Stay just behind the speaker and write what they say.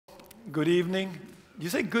Good evening. You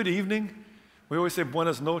say good evening? We always say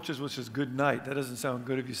buenas noches, which is good night. That doesn't sound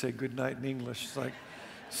good if you say good night in English. It's like,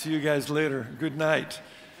 see you guys later. Good night.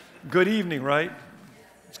 Good evening, right?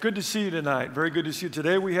 It's good to see you tonight. Very good to see you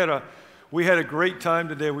today. We had a great time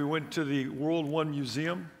today. We went to the World War I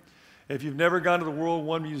Museum. If you've never gone to the World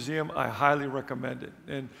War I Museum, I highly recommend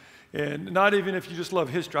it. And not even if you just love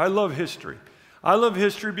history. I love history. I love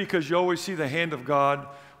history because you always see the hand of God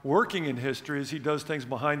working in history as he does things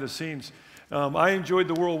behind the scenes. I enjoyed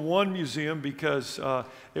the World War I Museum because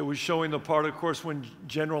it was showing the part, of course, when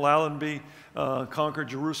General Allenby conquered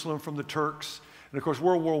Jerusalem from the Turks. And of course,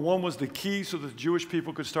 World War I was the key so that the Jewish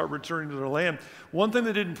people could start returning to their land. One thing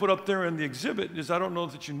they didn't put up there in the exhibit is, I don't know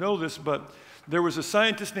that you know this, but there was a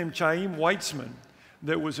scientist named Chaim Weizmann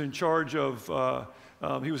that was in charge of,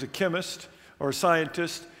 he was a chemist or a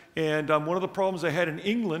scientist. And one of the problems they had in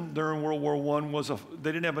England during World War I was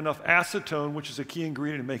they didn't have enough acetone, which is a key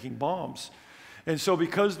ingredient in making bombs. And so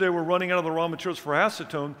because they were running out of the raw materials for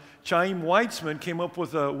acetone, Chaim Weizmann came up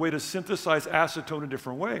with a way to synthesize acetone a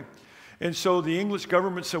different way. And so the English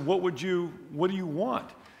government said, what do you want?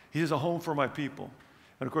 He says, a home for my people.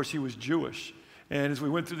 And of course, he was Jewish. And as we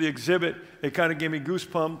went through the exhibit, it kind of gave me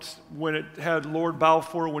goosebumps when it had Lord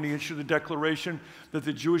Balfour, when he issued the declaration that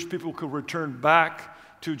the Jewish people could return back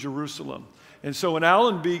to Jerusalem. And so when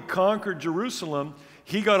Allenby conquered Jerusalem,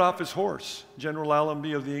 he got off his horse, General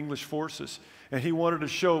Allenby of the English forces, and he wanted to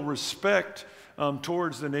show respect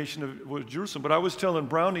towards the nation of Jerusalem. But I was telling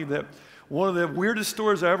Brownie that one of the weirdest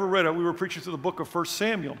stories I ever read, we were preaching through the book of 1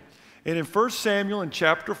 Samuel. And in 1 Samuel, in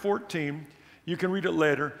chapter 14, you can read it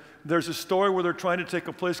later, there's a story where they're trying to take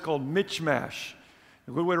a place called Michmash.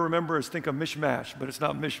 A good way to remember is think of mishmash, but it's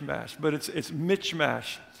not mishmash, but it's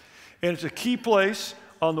Michmash. And it's a key place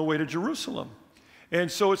on the way to Jerusalem.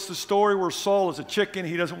 And so it's the story where Saul is a chicken,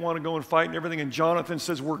 he doesn't want to go and fight and everything, and Jonathan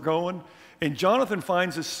says, we're going. And Jonathan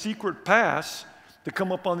finds a secret pass to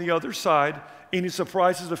come up on the other side, and he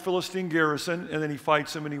surprises the Philistine garrison, and then he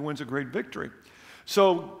fights them and he wins a great victory.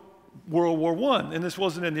 So World War I, and this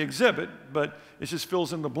wasn't in the exhibit, but it just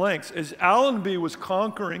fills in the blanks. As Allenby was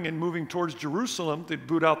conquering and moving towards Jerusalem to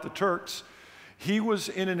boot out the Turks, he was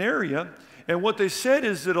in an area, and what they said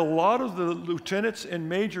is that a lot of the lieutenants and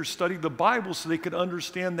majors studied the Bible so they could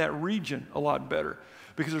understand that region a lot better,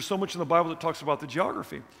 because there's so much in the Bible that talks about the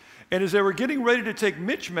geography. And as they were getting ready to take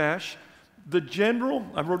Michmash, the general,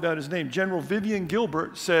 I wrote down his name, General Vivian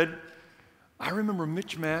Gilbert said, I remember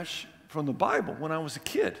Michmash from the Bible when I was a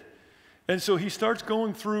kid. And so he starts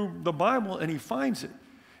going through the Bible and he finds it.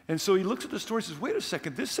 And so he looks at the story and says, wait a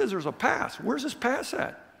second, this says there's a pass. Where's this pass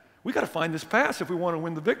at? We got to find this pass if we want to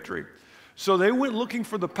win the victory. So they went looking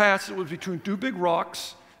for the pass that was between two big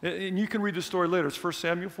rocks. And you can read the story later. It's 1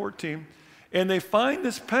 Samuel 14. And they find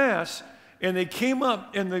this pass, and they came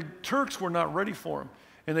up, and the Turks were not ready for them.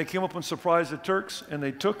 And they came up and surprised the Turks, and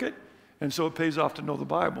they took it. And so it pays off to know the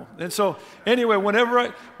Bible. And so anyway,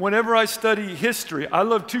 whenever I study history, I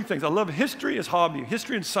love two things. I love history as hobby,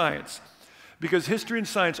 history and science. Because history and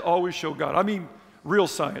science always show God. I mean, real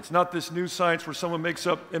science, not this new science where someone makes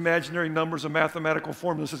up imaginary numbers and mathematical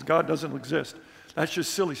formulas and says God doesn't exist. That's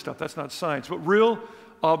just silly stuff. That's not science. But real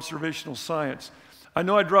observational science. I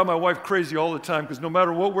know I drive my wife crazy all the time because no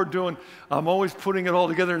matter what we're doing, I'm always putting it all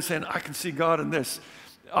together and saying, I can see God in this.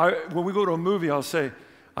 When we go to a movie, I'll say,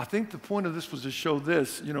 I think the point of this was to show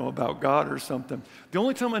this, you know, about God or something. The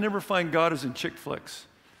only time I never find God is in chick flicks.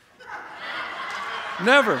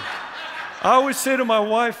 Never. I always say to my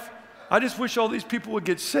wife, I just wish all these people would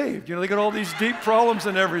get saved. You know, they got all these deep problems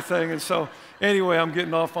and everything. And so, anyway, I'm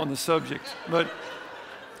getting off on the subject. But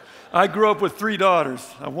I grew up with 3 daughters.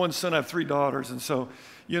 I have 1 son, I have 3 daughters. And so,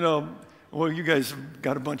 you know, well, you guys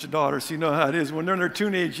got a bunch of daughters, so you know how it is. When they're in their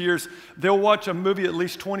teenage years, they'll watch a movie at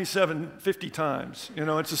least 50 times. You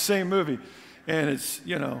know, it's the same movie. And it's,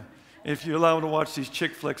 you know, if you allow them to watch these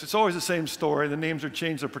chick flicks, it's always the same story. The names are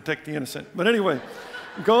changed to protect the innocent. But anyway,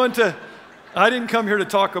 I didn't come here to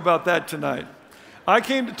talk about that tonight. I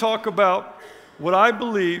came to talk about what I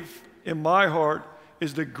believe in my heart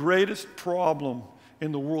is the greatest problem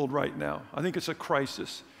in the world right now. I think it's a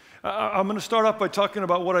crisis. I'm going to start off by talking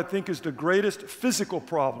about what I think is the greatest physical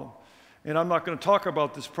problem. And I'm not going to talk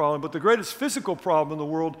about this problem, but the greatest physical problem in the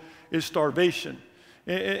world is starvation.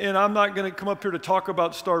 And I'm not going to come up here to talk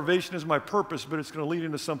about starvation as my purpose, but it's going to lead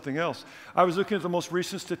into something else. I was looking at the most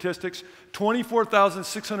recent statistics.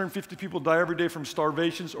 24,650 people die every day from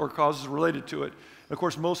starvations or causes related to it. Of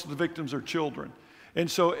course, most of the victims are children. And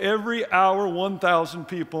so every hour, 1,000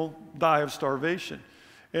 people die of starvation.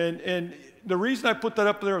 And the reason I put that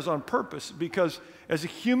up there is on purpose, because as a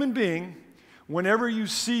human being, Whenever you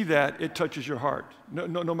see that, it touches your heart,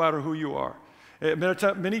 no matter who you are.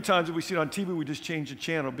 Many times we see it on TV, we just change the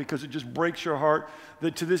channel because it just breaks your heart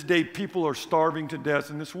that to this day people are starving to death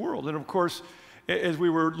in this world. And of course, as we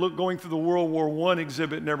were going through the World War I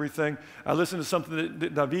exhibit and everything, I listened to something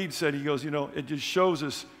that David said. He goes, it just shows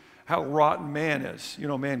us how rotten man is,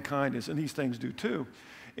 mankind is, and these things do too.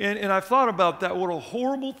 And I've thought about that, what a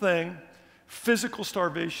horrible thing physical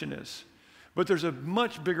starvation is. But there's a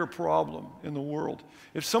much bigger problem in the world.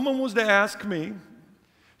 If someone was to ask me,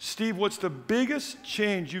 Steve, what's the biggest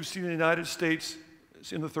change you've seen in the United States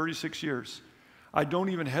in the 36 years? I don't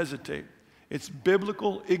even hesitate. It's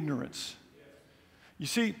biblical ignorance. You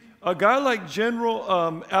see, a guy like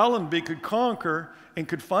General Allenby could conquer and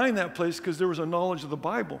could find that place because there was a knowledge of the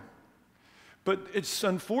Bible. But it's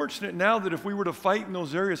unfortunate now that if we were to fight in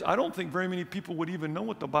those areas, I don't think very many people would even know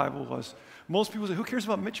what the Bible was. Most people say, who cares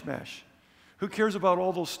about Mishmash? Who cares about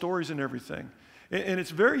all those stories and everything? And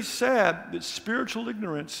it's very sad that spiritual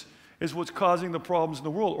ignorance is what's causing the problems in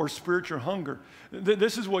the world, or spiritual hunger.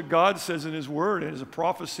 This is what God says in His Word, and it's a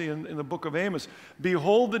prophecy in the book of Amos.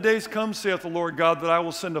 Behold, the days come, saith the Lord God, that I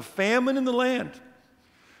will send a famine in the land,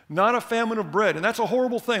 not a famine of bread. And that's a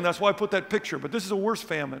horrible thing. That's why I put that picture. But this is a worse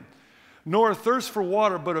famine. Nor a thirst for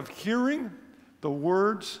water, but of hearing the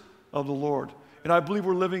words of the Lord. And I believe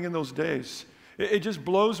we're living in those days. It just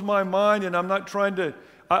blows my mind, and I'm not trying to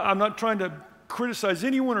criticize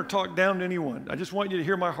anyone or talk down to anyone. I just want you to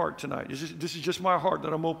hear my heart tonight. This is just my heart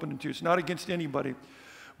that I'm opening to. It's not against anybody.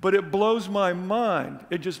 But it blows my mind.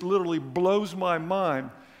 It just literally blows my mind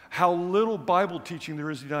how little Bible teaching there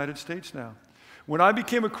is in the United States now. When I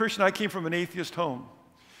became a Christian, I came from an atheist home.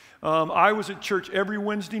 I was at church every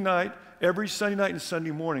Wednesday night, every Sunday night, and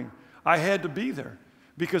Sunday morning. I had to be there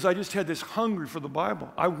because I just had this hunger for the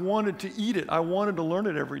Bible. I wanted to eat it. I wanted to learn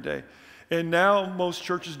it every day. And now most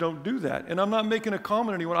churches don't do that. And I'm not making a comment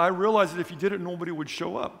on anyone. I realized that if you did it, nobody would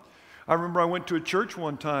show up. I remember I went to a church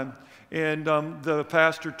one time, and the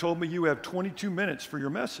pastor told me, you have 22 minutes for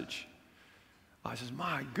your message. I says,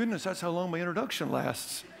 my goodness, that's how long my introduction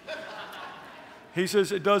lasts. He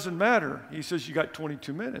says, it doesn't matter. He says, you got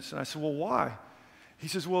 22 minutes. And I said, well, why? He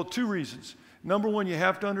says, well, two reasons. Number one, you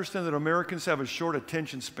have to understand that Americans have a short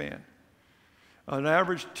attention span. An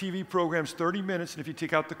average TV program is 30 minutes, and if you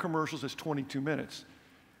take out the commercials, it's 22 minutes.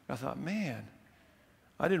 I thought, man,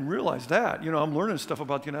 I didn't realize that. I'm learning stuff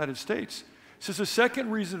about the United States. He says the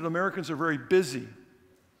second reason that Americans are very busy.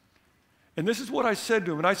 And this is what I said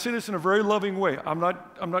to him, and I say this in a very loving way. I'm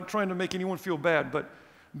not trying to make anyone feel bad, but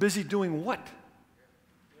busy doing what?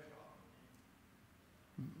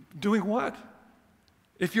 Doing what?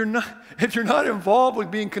 If you're not involved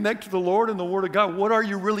with being connected to the Lord and the Word of God, what are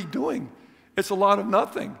you really doing? It's a lot of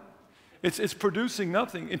nothing. It's producing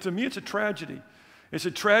nothing. And to me, it's a tragedy. It's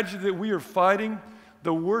a tragedy that we are fighting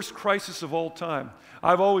the worst crisis of all time.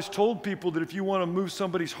 I've always told people that if you want to move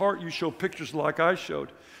somebody's heart, you show pictures like I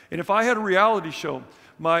showed. And if I had a reality show,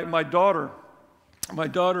 my daughter,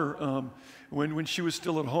 when she was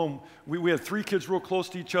still at home, we had 3 kids real close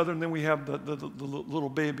to each other, and then we have the little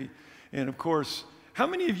baby. And of course, how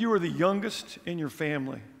many of you are the youngest in your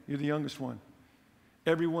family? You're the youngest one.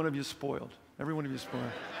 Every one of you spoiled. Every one of you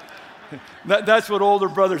spoiled. That's what older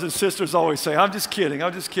brothers and sisters always say. I'm just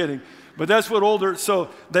kidding. But that's what so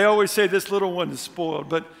they always say this little one is spoiled.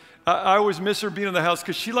 But I always miss her being in the house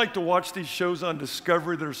because she liked to watch these shows on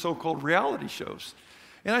Discovery that are so-called reality shows.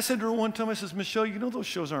 And I said to her one time, I says, Michelle, those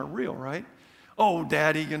shows aren't real, right? Oh,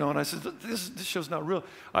 Daddy, and I said, this show's not real.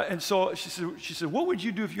 And so she said, what would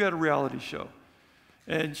you do if you had a reality show?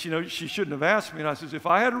 And she shouldn't have asked me. And I said, if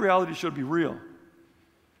I had a reality show, it'd be real.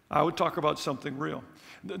 I would talk about something real.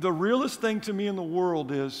 The realest thing to me in the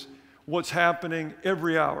world is what's happening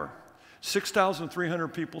every hour. 6,300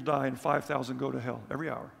 people die and 5,000 go to hell every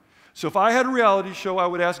hour. So if I had a reality show, I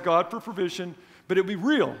would ask God for provision, but it would be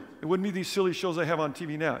real. It wouldn't be these silly shows I have on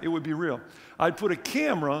TV now. It would be real. I'd put a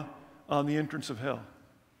camera on the entrance of hell.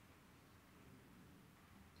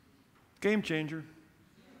 Game changer.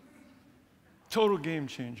 Total game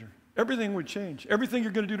changer. Everything would change. Everything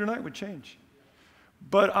you're going to do tonight would change.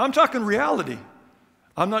 But I'm talking reality.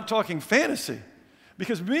 I'm not talking fantasy.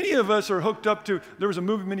 Because many of us are hooked up to, there was a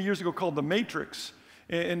movie many years ago called The Matrix.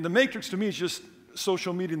 And The Matrix to me is just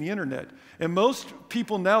social media and the internet. And most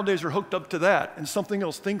people nowadays are hooked up to that, and something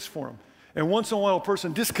else thinks for them. And once in a while a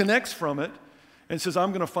person disconnects from it and says, I'm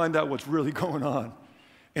going to find out what's really going on.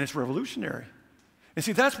 And it's revolutionary. And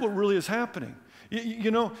see, that's what really is happening.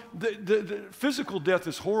 The physical death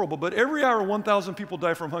is horrible, but every hour 1,000 people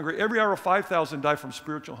die from hunger. Every hour 5,000 die from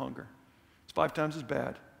spiritual hunger. It's 5 times as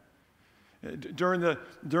bad. During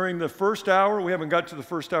the first hour, we haven't got to the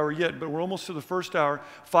first hour yet, but we're almost to the first hour,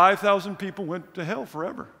 5,000 people went to hell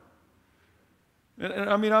forever. And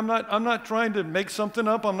I mean, I'm not trying to make something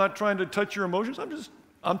up. I'm not trying to touch your emotions.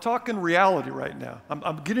 I'm talking reality right now.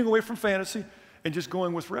 I'm getting away from fantasy and just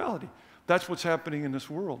going with reality. That's what's happening in this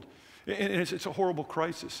world. And it's a horrible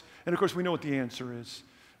crisis. And of course, we know what the answer is.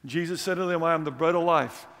 Jesus said to them, I am the bread of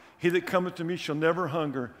life. He that cometh to me shall never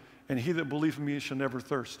hunger, and he that believeth in me shall never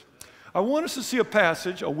thirst. I want us to see a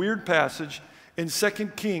passage, a weird passage, in 2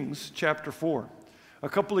 Kings chapter 4. A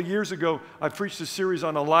couple of years ago, I preached a series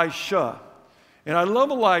on Elisha. And I love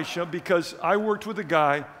Elisha because I worked with a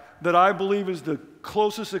guy that I believe is the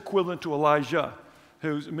closest equivalent to Elijah,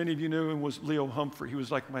 who many of you knew him was Leo Humphrey. He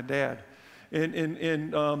was like my dad.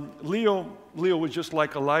 And Leo was just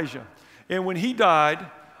like Elijah. And when he died,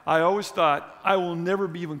 I always thought, I will never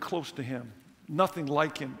be even close to him. Nothing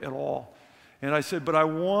like him at all. And I said, but I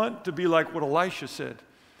want to be like what Elisha said,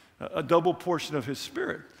 a double portion of his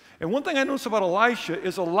spirit. And one thing I noticed about Elisha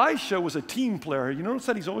is Elisha was a team player. You notice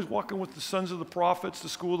that he's always walking with the sons of the prophets, the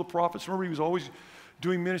school of the prophets. Remember, he was always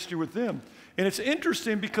doing ministry with them. And it's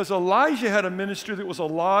interesting because Elijah had a ministry that was a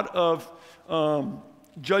lot of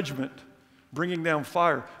judgment, bringing down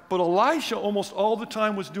fire. But Elisha almost all the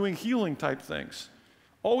time was doing healing type things,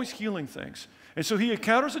 always healing things. And so he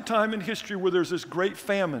encounters a time in history where there's this great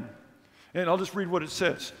famine. And I'll just read what it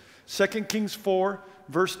says. 2 Kings 4,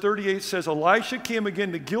 verse 38 says, Elisha came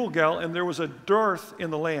again to Gilgal, and there was a dearth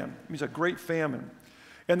in the land. It means a great famine.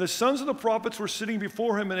 And the sons of the prophets were sitting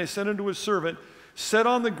before him, and they said unto his servant, set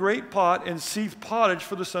on the great pot and seethe pottage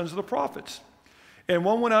for the sons of the prophets. And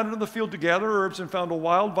one went out into the field to gather herbs, and found a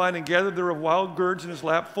wild vine, and gathered thereof wild gourds in his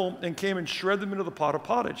lap full, and came and shred them into the pot of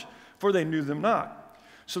pottage, for they knew them not.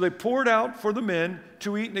 So they poured out for the men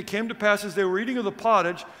to eat, and it came to pass as they were eating of the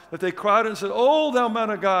pottage that they cried and said, O thou man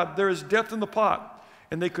of God, there is death in the pot.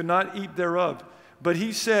 And they could not eat thereof. But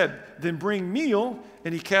he said, then bring meal,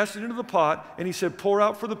 and he cast it into the pot, and he said, pour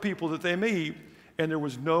out for the people that they may eat, and there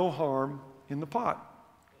was no harm in the pot.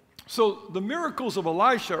 So the miracles of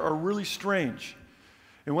Elisha are really strange.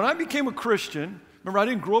 And when I became a Christian, remember I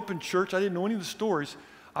didn't grow up in church, I didn't know any of the stories.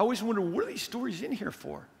 I always wondered, what are these stories in here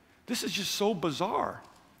for? This is just so bizarre.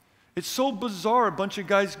 It's so bizarre, a bunch of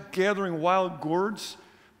guys gathering wild gourds,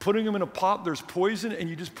 putting them in a pot, there's poison, and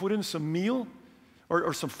you just put in some meal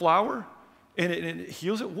or some flour, and it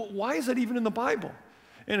heals it. Why is that even in the Bible?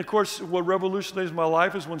 And of course, what revolutionized my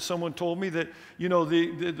life is when someone told me that, you know,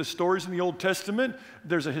 the stories in the Old Testament,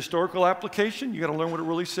 there's a historical application, you got to learn what it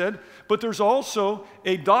really said, but there's also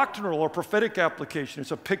a doctrinal or prophetic application.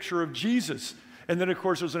 It's a picture of Jesus. And then, of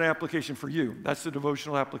course, there's an application for you. That's the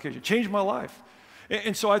devotional application. It changed my life.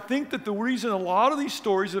 And so I think that the reason a lot of these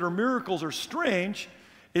stories that are miracles are strange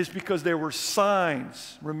is because they were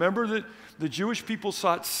signs. Remember that the Jewish people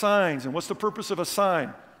sought signs. And what's the purpose of a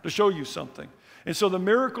sign? To show you something. And so the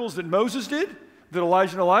miracles that Moses did, that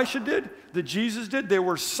Elijah and Elisha did, that Jesus did, they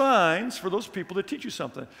were signs for those people to teach you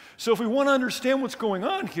something. So if we want to understand what's going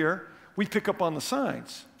on here, we pick up on the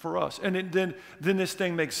signs for us. And then this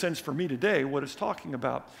thing makes sense for me today, what it's talking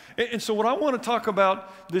about. And so what I want to talk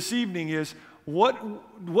about this evening is,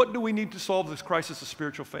 what do we need to solve this crisis of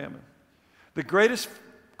spiritual famine? The greatest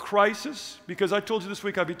crisis, because I told you this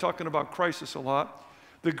week I'd be talking about crisis a lot.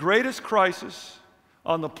 The greatest crisis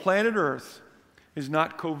on the planet Earth is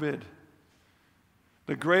not COVID.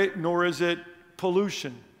 Nor is it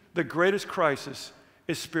pollution. The greatest crisis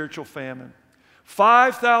is spiritual famine.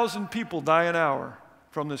 5,000 people die an hour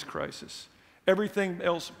from this crisis. Everything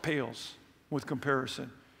else pales with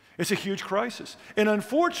comparison. It's a huge crisis. And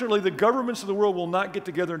unfortunately, the governments of the world will not get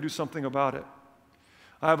together and do something about it.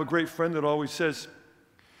 I have a great friend that always says,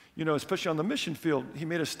 you know, especially on the mission field, he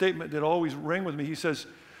made a statement that always rang with me. He says,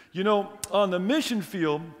 you know, on the mission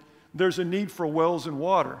field, there's a need for wells and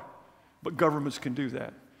water, but governments can do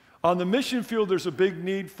that. On the mission field, there's a big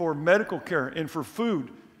need for medical care and for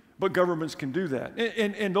food, but governments can do that.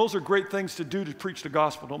 And those are great things to do to preach the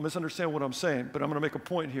gospel. Don't misunderstand what I'm saying, but I'm going to make a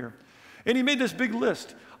point here. And he made this big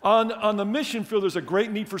list. On the mission field, there's a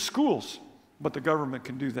great need for schools, but the government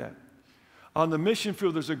can do that. On the mission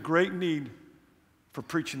field, there's a great need for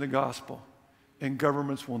preaching the gospel, and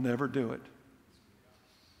governments will never do it.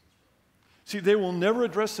 See, they will never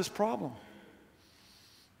address this problem.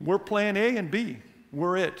 We're plan A and B.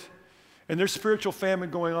 We're it. And there's spiritual famine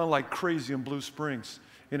going on like crazy in Blue Springs,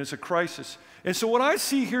 and it's a crisis. And so what I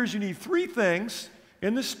see here is you need three things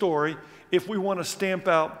in this story if we want to stamp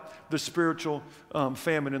out the spiritual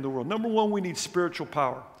famine in the world. Number one, we need spiritual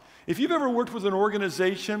power. If you've ever worked with an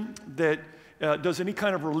organization that does any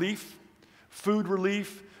kind of relief, food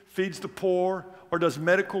relief, feeds the poor, or does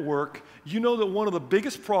medical work, you know that one of the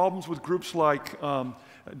biggest problems with groups like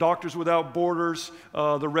Doctors Without Borders,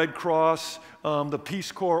 the Red Cross, the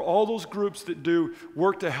Peace Corps, all those groups that do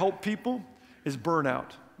work to help people is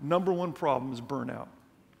burnout. Number one problem is burnout.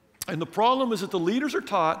 And the problem is that the leaders are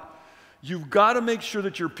taught, you've got to make sure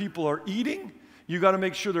that your people are eating, you've got to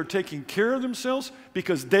make sure they're taking care of themselves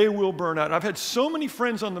because they will burn out. I've had so many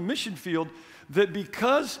friends on the mission field that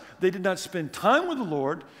because they did not spend time with the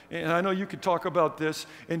Lord, and I know you could talk about this,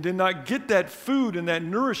 and did not get that food and that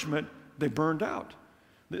nourishment, they burned out.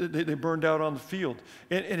 They burned out on the field.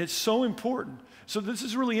 And it's so important. So this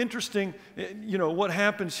is really interesting, you know, what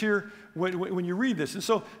happens here when you read this. And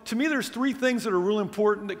so to me, there's three things that are real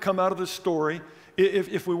important that come out of this story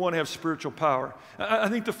if we want to have spiritual power. I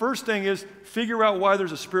think the first thing is figure out why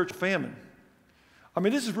there's a spiritual famine. I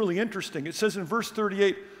mean, this is really interesting. It says in verse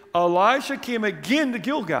 38, Elisha came again to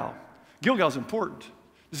Gilgal. Gilgal's important.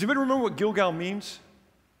 Does anybody remember what Gilgal means?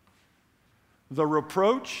 The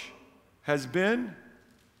reproach has been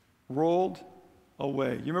rolled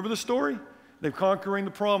away. You remember the story? They're conquering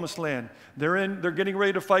the promised land. They're getting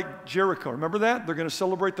ready to fight Jericho. Remember that? They're going to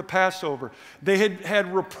celebrate the Passover. They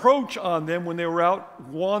had reproach on them when they were out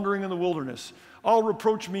wandering in the wilderness. All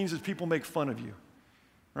reproach means is people make fun of you.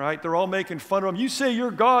 Right? They're all making fun of them. You say your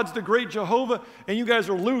God's the great Jehovah, and you guys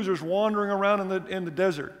are losers wandering around in the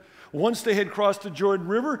desert. Once they had crossed the Jordan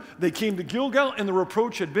River, they came to Gilgal, and the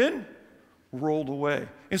reproach had been rolled away.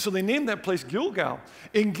 And so they named that place Gilgal.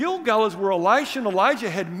 And Gilgal is where Elisha and Elijah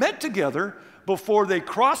had met together before they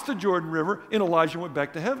crossed the Jordan River, and Elijah went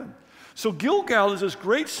back to heaven. So Gilgal is this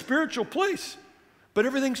great spiritual place, but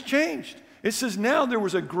everything's changed. It says now there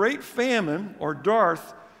was a great famine, or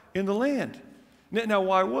dearth, in the land. Now,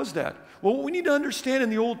 why was that? Well, what we need to understand in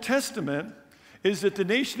the Old Testament is that the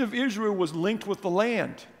nation of Israel was linked with the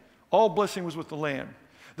land. All blessing was with the land.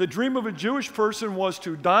 The dream of a Jewish person was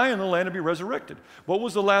to die in the land and be resurrected. What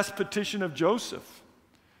was the last petition of Joseph?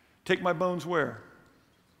 Take my bones where?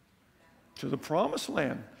 To the promised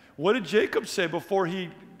land. What did Jacob say before he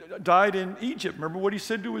died in Egypt? Remember what he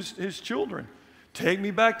said to his children? Take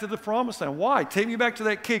me back to the promised land. Why? Take me back to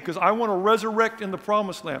that cave because I want to resurrect in the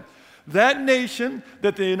promised land. That nation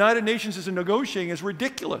that the United Nations is negotiating is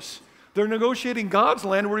ridiculous. They're negotiating God's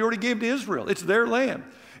land where he already gave to Israel. It's their land.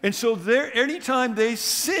 And so anytime they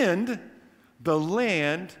sinned, the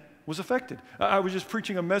land was affected. I was just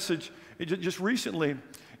preaching a message just recently,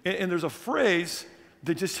 and there's a phrase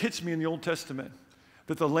that just hits me in the Old Testament,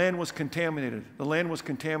 that the land was contaminated. The land was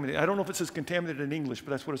contaminated. I don't know if it says contaminated in English, but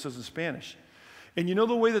that's what it says in Spanish. And you know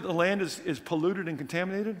the way that the land is polluted and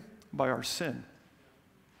contaminated? By our sin.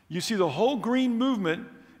 You see, the whole green movement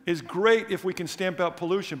is great if we can stamp out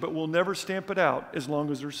pollution, but we'll never stamp it out as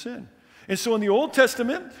long as there's sin. And so in the Old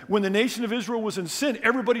Testament, when the nation of Israel was in sin,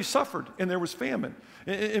 everybody suffered, and there was famine.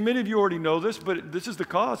 And many of you already know this, but this is the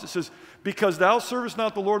cause. It says, because thou servest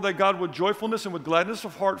not the Lord thy God with joyfulness and with gladness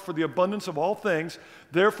of heart for the abundance of all things,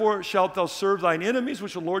 therefore shalt thou serve thine enemies,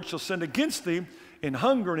 which the Lord shall send against thee, in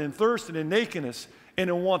hunger and in thirst and in nakedness, and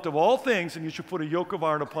in want of all things, and you shall put a yoke of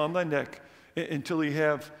iron upon thy neck until ye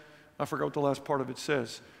have, I forgot what the last part of it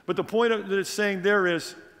says. But the point that it's saying there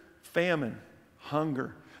is famine,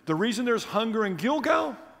 hunger. The reason there's hunger in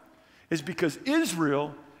Gilgal is because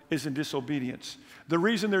Israel is in disobedience. The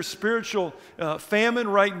reason there's spiritual famine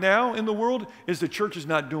right now in the world is the church is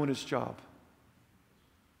not doing its job.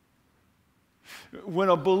 When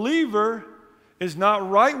a believer is not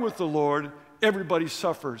right with the Lord, everybody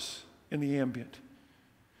suffers in the ambient.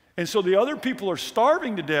 And so the other people are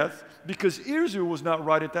starving to death because Israel was not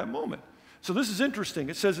right at that moment. So this is interesting.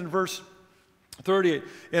 It says in verse 38,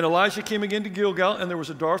 and Elisha came again to Gilgal, and there was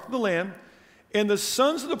a dearth in the land, and the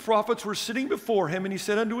sons of the prophets were sitting before him, and he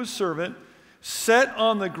said unto his servant, set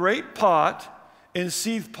on the great pot and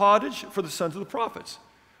seethe pottage for the sons of the prophets.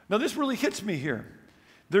 Now this really hits me here.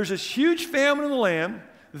 There's this huge famine in the land.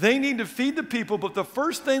 They need to feed the people, but the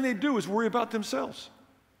first thing they do is worry about themselves.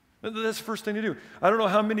 That's the first thing they do. I don't know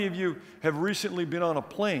how many of you have recently been on a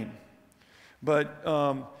plane, but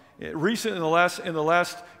recently in the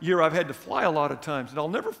last year, I've had to fly a lot of times. And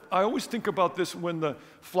I always think about this when the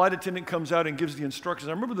flight attendant comes out and gives the instructions.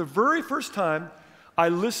 I remember the very first time I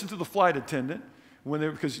listened to the flight attendant,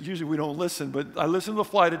 because usually we don't listen, but I listened to the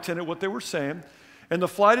flight attendant, what they were saying. And the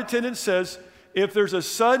flight attendant says, if there's a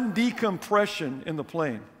sudden decompression in the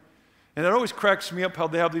plane, and it always cracks me up how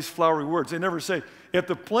they have these flowery words. They never say, if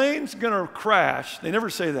the plane's going to crash, they never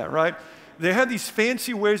say that, right? They have these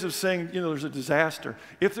fancy ways of saying, there's a disaster.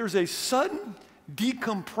 If there's a sudden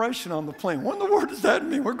decompression on the plane, what in the world does that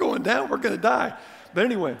mean? We're going down, we're going to die. But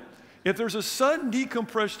anyway, if there's a sudden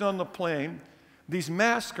decompression on the plane, these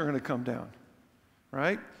masks are going to come down.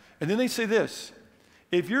 right? And then they say this,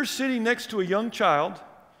 if you're sitting next to a young child,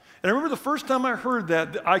 and I remember the first time I heard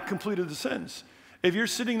that, I completed the sentence. If you're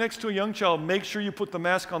sitting next to a young child, make sure you put the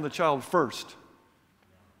mask on the child first.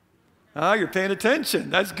 You're paying attention.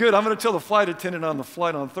 That's good. I'm going to tell the flight attendant on the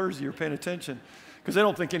flight on Thursday you're paying attention because they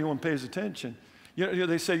don't think anyone pays attention. You know,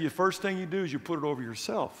 they say the first thing you do is you put it over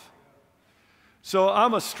yourself. So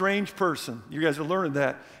I'm a strange person. You guys are learning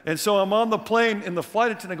that. And so I'm on the plane and the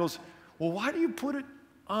flight attendant goes, well, why do you put it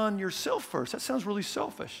on yourself first? That sounds really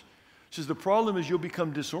selfish. She says, the problem is you'll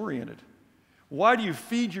become disoriented. Why do you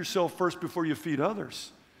feed yourself first before you feed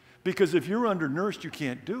others? Because if you're undernourished, you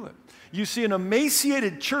can't do it. You see, an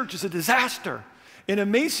emaciated church is a disaster. An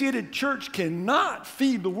emaciated church cannot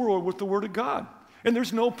feed the world with the Word of God. And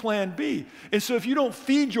there's no plan B. And so if you don't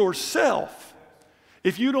feed yourself,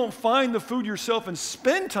 if you don't find the food yourself and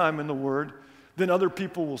spend time in the Word, then other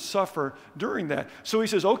people will suffer during that. So he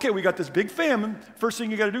says, okay, we got this big famine. First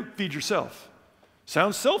thing you got to do, feed yourself.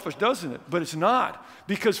 Sounds selfish, doesn't it? But it's not,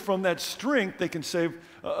 because from that strength, they can save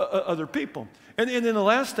other people. And then the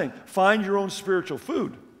last thing, find your own spiritual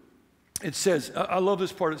food. It says, I love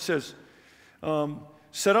this part, it says,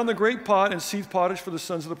 set on the great pot and seethe pottage for the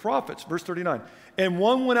sons of the prophets. Verse 39. And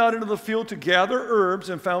one went out into the field to gather herbs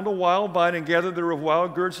and found a wild vine and gathered thereof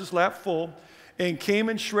wild gourds his lap full and came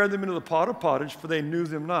and shred them into the pot of pottage, for they knew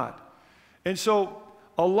them not. And so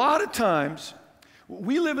a lot of times,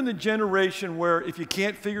 we live in the generation where if you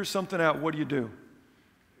can't figure something out, what do?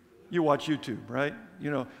 You watch YouTube, right? You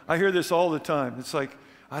know, I hear this all the time. It's like,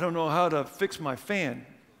 I don't know how to fix my fan.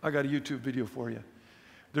 I got a YouTube video for you.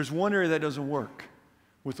 There's one area that doesn't work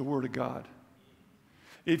with the Word of God.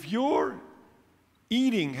 If your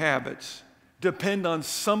eating habits depend on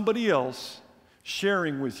somebody else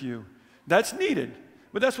sharing with you, that's needed.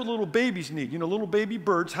 But that's what little babies need. You know, little baby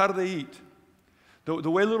birds, how do they eat?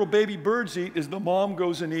 The way little baby birds eat is the mom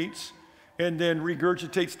goes and eats and then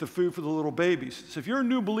regurgitates the food for the little babies. So if you're a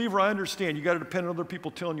new believer, I understand. You got to depend on other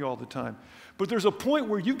people telling you all the time. But there's a point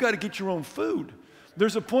where you've got to get your own food.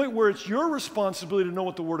 There's a point where it's your responsibility to know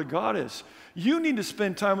what the Word of God is. You need to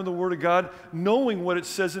spend time in the Word of God knowing what it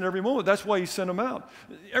says in every moment. That's why He sent them out.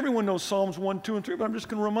 Everyone knows Psalms 1, 2, and 3, but I'm just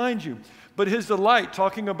going to remind you. But His delight,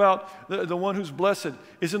 talking about the one who's blessed,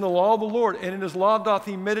 is in the law of the Lord, and in His law doth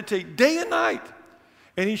He meditate day and night.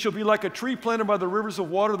 And he shall be like a tree planted by the rivers of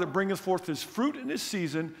water that bringeth forth his fruit in his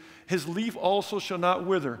season. His leaf also shall not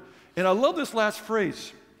wither. And I love this last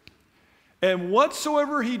phrase. And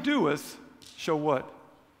whatsoever he doeth shall what?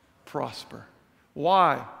 Prosper.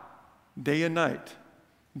 Why? Day and night.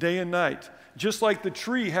 Day and night. Just like the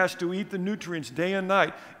tree has to eat the nutrients day and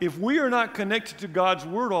night. If we are not connected to God's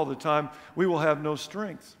Word all the time, we will have no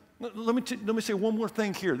strength. Let me say one more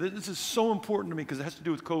thing here. This is so important to me because it has to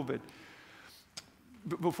do with COVID.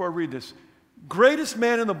 Before I read this, greatest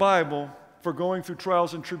man in the Bible for going through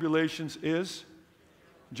trials and tribulations is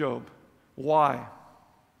Job. Why?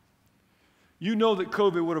 You know that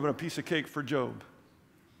COVID would have been a piece of cake for Job,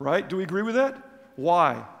 right? Do we agree with that?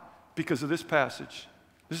 Why? Because of this passage.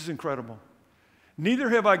 This is incredible. Neither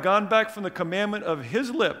have I gone back from the commandment of his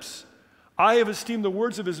lips. I have esteemed the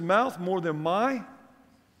words of his mouth more than my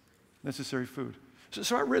necessary food.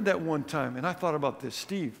 So I read that one time and I thought about this.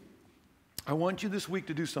 Steve, I want you this week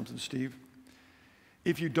to do something, Steve.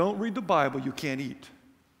 If you don't read the Bible, you can't eat.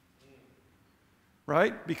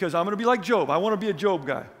 Right? Because I'm going to be like Job. I want to be a Job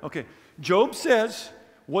guy. Okay. Job says,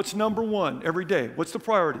 what's number one every day? What's the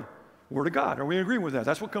priority? Word of God. Are we agreeing with that?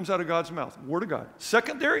 That's what comes out of God's mouth. Word of God.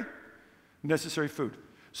 Secondary, necessary food.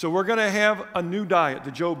 So we're going to have a new diet,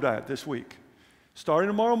 the Job diet, this week. Starting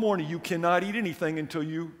tomorrow morning, you cannot eat anything until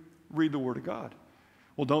you read the Word of God.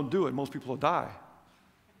 Well, don't do it. Most people will die.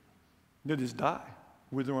 They just die,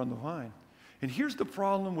 wither on the vine. And here's the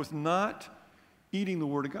problem with not eating the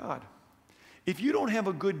Word of God. If you don't have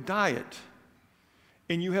a good diet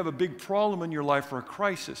and you have a big problem in your life or a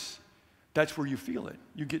crisis, that's where you feel it.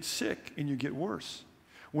 You get sick and you get worse.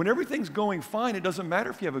 When everything's going fine, it doesn't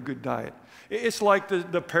matter if you have a good diet. It's like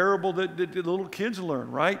the parable that the little kids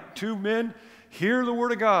learn, right? Two men hear the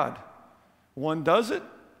Word of God. One does it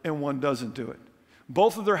and one doesn't do it.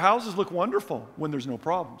 Both of their houses look wonderful when there's no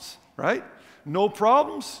problems, right? No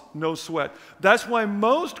problems, no sweat. That's why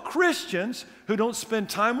most Christians who don't spend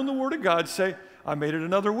time on the Word of God say, I made it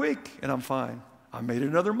another week and I'm fine. I made it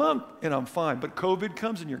another month and I'm fine. But COVID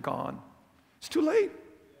comes and you're gone. It's too late.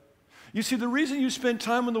 You see, the reason you spend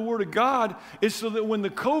time on the Word of God is so that when the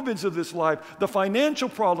COVIDs of this life, the financial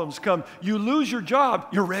problems come, you lose your job,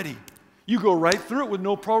 you're ready. You go right through it with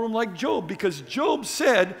no problem like Job, because Job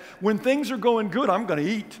said, when things are going good, I'm going to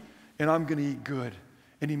eat, and I'm going to eat good.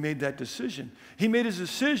 And he made that decision. He made his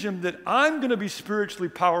decision that I'm going to be spiritually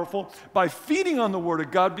powerful by feeding on the Word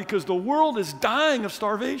of God because the world is dying of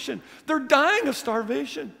starvation. They're dying of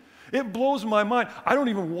starvation. It blows my mind. I don't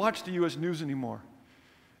even watch the U.S. news anymore.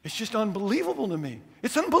 It's just unbelievable to me.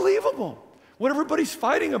 It's unbelievable. What everybody's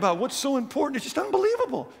fighting about, what's so important, it's just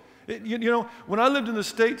unbelievable. You know, when I lived in the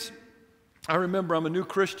States, I remember I'm a new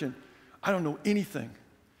Christian. I don't know anything.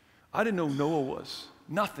 I didn't know Noah was.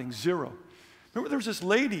 Nothing, zero. Remember there was this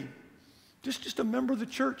lady, just a member of the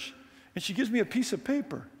church, and she gives me a piece of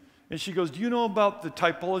paper. And she goes, do you know about the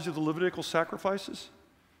typology of the Levitical sacrifices?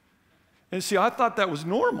 And see, I thought that was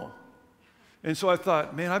normal. And so I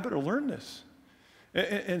thought, man, I better learn this.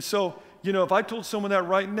 And so, you know, if I told someone that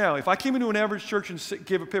right now, if I came into an average church and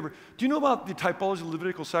gave a paper, do you know about the typology of the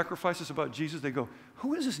Levitical sacrifices about Jesus? They go,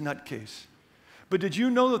 who is this nutcase? But did you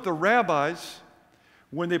know that the rabbis,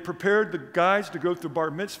 when they prepared the guys to go through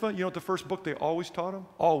bar mitzvah, you know what the first book they always taught them?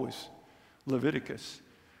 Always. Leviticus.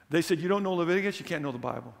 They said, you don't know Leviticus, you can't know the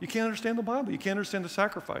Bible. You can't understand the Bible. You can't understand the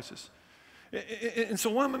sacrifices. And so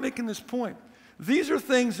why am I making this point? These are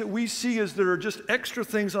things that we see as that are just extra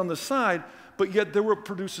things on the side, but yet they're what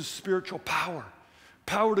produces spiritual power.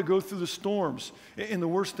 Power to go through the storms and the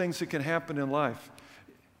worst things that can happen in life.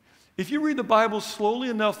 If you read the Bible slowly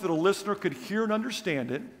enough that a listener could hear and understand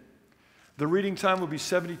it, the reading time would be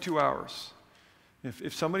 72 hours.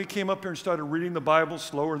 If somebody came up here and started reading the Bible,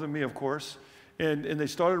 slower than me, of course, and they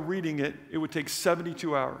started reading it, it would take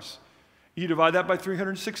 72 hours. You divide that by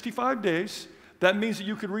 365 days, that means that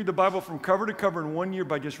you could read the Bible from cover to cover in 1 year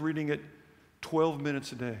by just reading it 12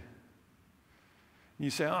 minutes a day. And you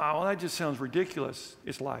say, oh, well, that just sounds ridiculous.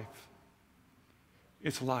 It's life.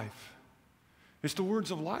 It's life. It's the words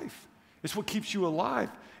of life. It's what keeps you alive.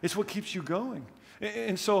 It's what keeps you going.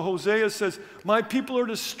 And so Hosea says, my people are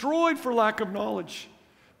destroyed for lack of knowledge.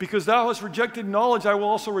 Because thou hast rejected knowledge, I will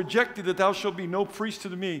also reject thee, that thou shalt be no priest to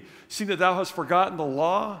me. Seeing that thou hast forgotten the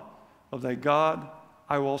law of thy God,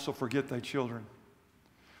 I will also forget thy children.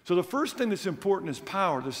 So the first thing that's important is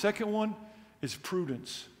power. The second one is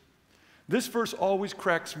prudence. This verse always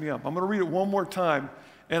cracks me up. I'm going to read it one more time,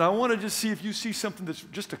 and I want to just see if you see something that's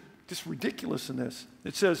just ridiculous in this.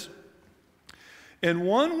 It says, and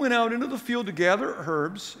one went out into the field to gather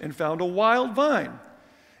herbs and found a wild vine,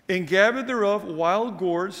 and gathered thereof wild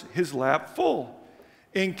gourds, his lap full,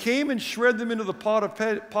 and came and shred them into the pot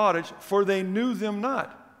of pottage, for they knew them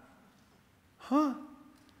not. Huh?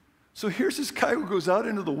 So here's this guy who goes out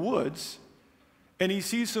into the woods, and he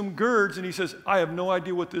sees some gourds, and he says, I have no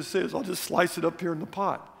idea what this is. I'll just slice it up here in the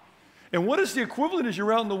pot. And what is the equivalent is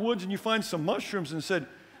you're out in the woods and you find some mushrooms and said,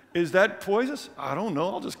 is that poisonous? I don't know.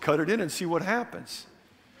 I'll just cut it in and see what happens.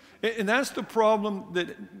 And that's the problem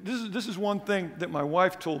that, this is one thing that my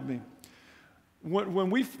wife told me.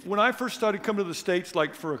 When I first started coming to the States,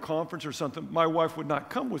 like for a conference or something, my wife would not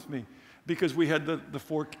come with me because we had the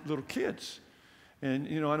 4 little kids. And,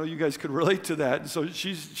 you know, I know you guys could relate to that. And so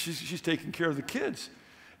she's taking care of the kids.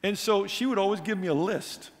 And so she would always give me a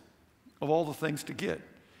list of all the things to get.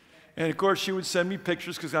 And, of course, she would send me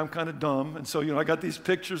pictures because I'm kind of dumb. And so, you know, I got these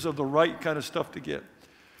pictures of the right kind of stuff to get.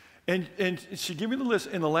 And she'd give me the list.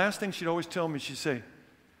 And the last thing she'd always tell me, she'd say,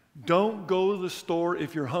 don't go to the store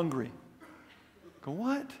if you're hungry. I go,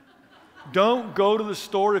 what? Don't go to the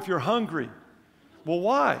store if you're hungry. Well,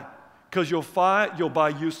 why? Because you'll buy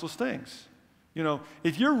useless things. You know,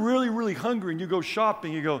 if you're really, really hungry and you go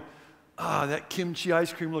shopping, you go, that kimchi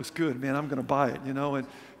ice cream looks good, man, I'm going to buy it, you know. And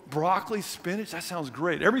broccoli, spinach, that sounds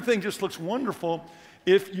great. Everything just looks wonderful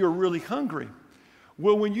if you're really hungry.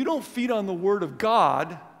 Well, when you don't feed on the Word of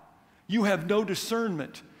God, you have no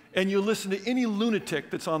discernment, and you listen to any lunatic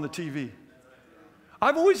that's on the TV.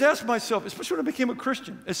 I've always asked myself, especially when I became a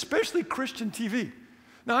Christian, especially Christian TV.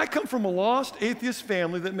 Now, I come from a lost atheist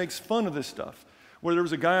family that makes fun of this stuff, where there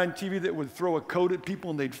was a guy on TV that would throw a coat at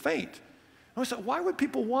people and they'd faint. And I said, why would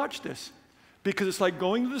people watch this? Because it's like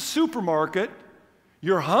going to the supermarket.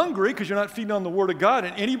 You're hungry because you're not feeding on the Word of God,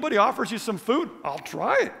 and anybody offers you some food, I'll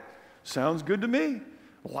try it. Sounds good to me.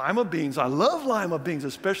 Lima beans, I love lima beans,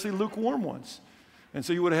 especially lukewarm ones. And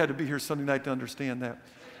so you would have had to be here Sunday night to understand that.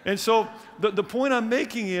 And so the point I'm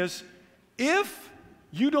making is, if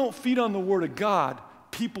you don't feed on the Word of God,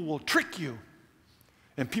 people will trick you.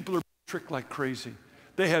 And people are tricked like crazy.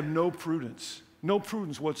 They have no prudence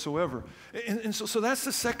whatsoever. And so that's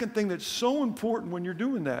the second thing that's so important when you're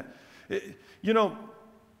doing that. You know,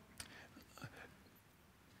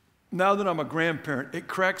 now that I'm a grandparent, it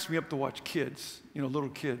cracks me up to watch kids, you know, little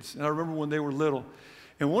kids. And I remember when they were little.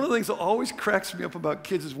 And one of the things that always cracks me up about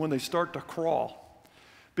kids is when they start to crawl.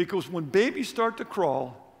 Because when babies start to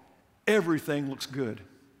crawl, everything looks good.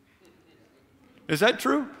 Is that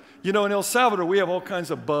true? You know, in El Salvador, we have all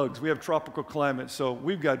kinds of bugs. We have tropical climate, so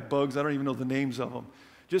we've got bugs. I don't even know the names of them.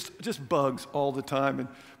 Just bugs all the time. And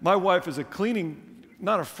my wife is a cleaning,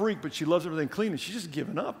 not a freak, but she loves everything clean, and she's just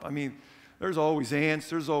given up. I mean, there's always ants,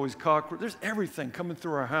 there's always cockroaches, there's everything coming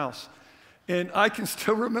through our house. And I can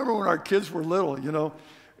still remember when our kids were little, you know,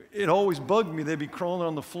 it always bugged me. They'd be crawling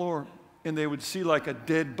on the floor, and they would see like a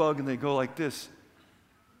dead bug, and they'd go like this.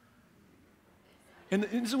 And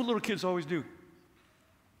this is what little kids always do.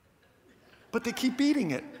 But they keep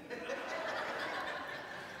eating it.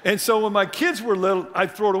 And so when my kids were little,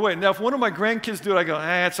 I'd throw it away. Now, if one of my grandkids do it, I go,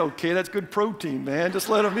 that's okay. That's good protein, man. Just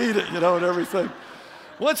let them eat it, you know, and everything.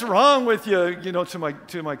 What's wrong with you, you know, to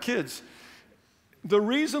my kids? The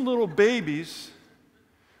reason little babies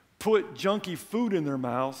put junky food in their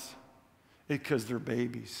mouth is because they're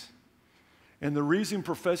babies. And the reason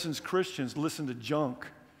professing Christians listen to junk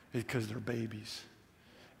is because they're babies.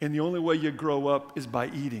 And the only way you grow up is by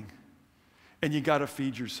eating. And you got to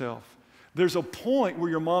feed yourself. There's a point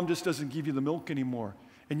where your mom just doesn't give you the milk anymore,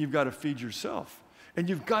 and you've got to feed yourself. And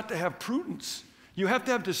you've got to have prudence. You have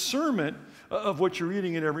to have discernment of what you're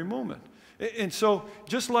eating at every moment. And so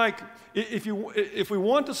just like if we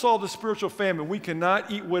want to solve the spiritual famine, we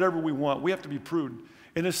cannot eat whatever we want. We have to be prudent.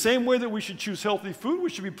 In the same way that we should choose healthy food, we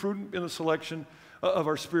should be prudent in the selection of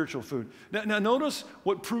our spiritual food. Now notice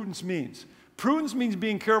what prudence means. Prudence means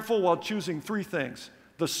being careful while choosing three things.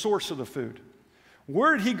 The source of the food.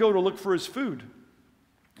 Where did he go to look for his food?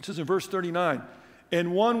 It says in verse 39,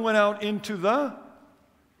 and one went out into the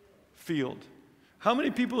field. How many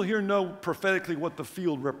people here know prophetically what the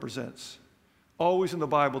field represents? Always in the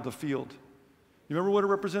Bible, the field. You remember what it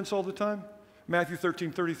represents all the time? Matthew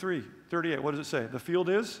 13, 33, 38. What does it say? The field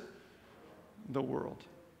is the world.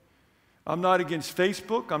 I'm not against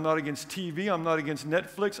Facebook. I'm not against TV. I'm not against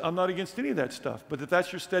Netflix. I'm not against any of that stuff. But if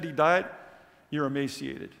that's your steady diet, you're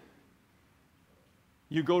emaciated.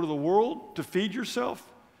 You go to the world to feed yourself,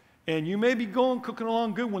 and you may be cooking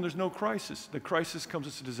along good when there's no crisis. The crisis comes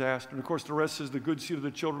as a disaster. And of course, the rest is the good seed of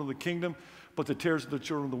the children of the kingdom, but the tares of the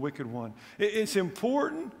children of the wicked one. It's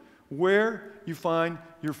important where you find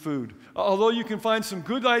your food. Although you can find some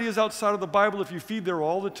good ideas outside of the Bible, if you feed there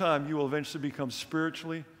all the time, you will eventually become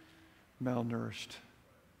spiritually malnourished.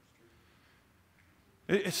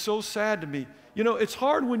 It's so sad to me. You know, it's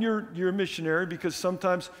hard when you're a missionary because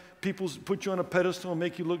sometimes people put you on a pedestal and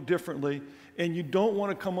make you look differently, and you don't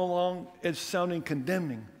want to come along as sounding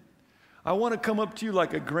condemning. I want to come up to you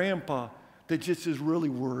like a grandpa that just is really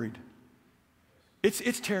worried.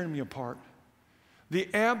 It's tearing me apart. The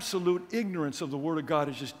absolute ignorance of the Word of God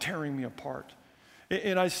is just tearing me apart.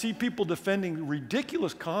 And I see people defending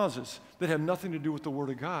ridiculous causes that have nothing to do with the Word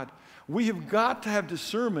of God. We have got to have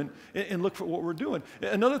discernment and look for what we're doing.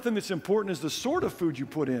 Another thing that's important is the sort of food you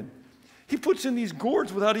put in. He puts in these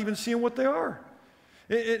gourds without even seeing what they are.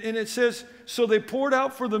 And it says, so they poured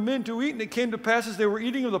out for the men to eat, and it came to pass as they were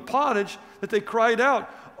eating of the pottage that they cried out,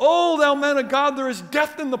 oh, thou man of God, there is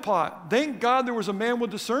death in the pot. Thank God there was a man with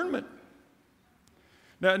discernment.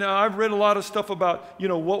 Now I've read a lot of stuff about, you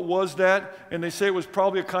know, what was that? And they say it was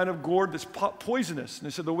probably a kind of gourd that's poisonous. And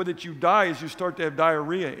they said the way that you die is you start to have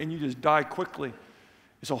diarrhea, and you just die quickly.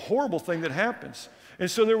 It's a horrible thing that happens. And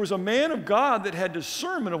so there was a man of God that had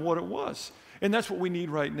discernment of what it was. And that's what we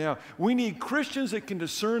need right now. We need Christians that can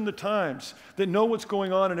discern the times, that know what's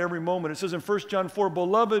going on in every moment. It says in 1 John 4,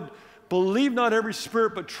 beloved, believe not every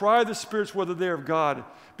spirit, but try the spirits whether they are of God,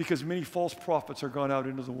 because many false prophets are gone out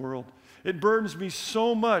into the world. It burdens me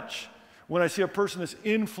so much when I see a person that's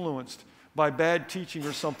influenced by bad teaching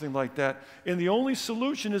or something like that. And the only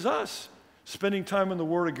solution is us spending time in the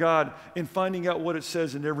Word of God and finding out what it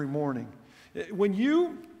says in every morning. When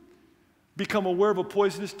you become aware of a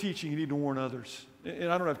poisonous teaching, you need to warn others.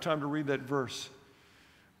 And I don't have time to read that verse.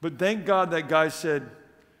 But thank God that guy said,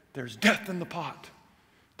 there's death in the pot.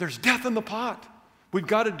 There's death in the pot. We've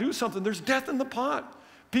got to do something. There's death in the pot.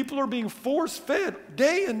 People are being force-fed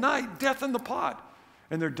day and night, death in the pot.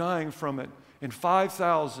 And they're dying from it. And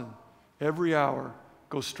 5,000 every hour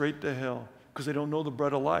go straight to hell because they don't know the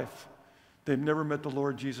bread of life. They've never met the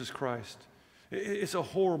Lord Jesus Christ. It's a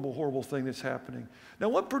horrible, horrible thing that's happening. Now,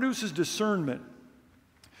 what produces discernment?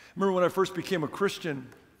 Remember when I first became a Christian,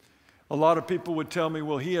 a lot of people would tell me,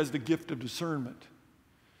 well, he has the gift of discernment.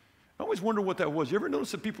 I always wonder what that was. You ever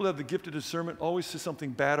notice that people that have the gift of discernment always say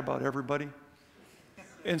something bad about everybody?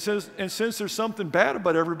 And since there's something bad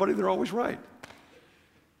about everybody, they're always right.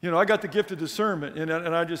 You know, I got the gift of discernment, and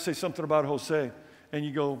I just say something about Jose, and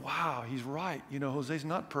you go, wow, he's right. You know, Jose's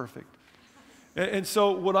not perfect. And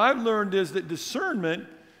so what I've learned is that discernment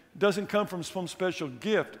doesn't come from some special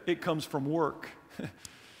gift. It comes from work.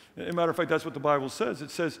 As a matter of fact, that's what the Bible says.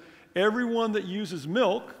 It says, everyone that uses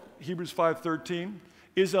milk, Hebrews 5:13,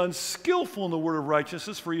 is unskillful in the word of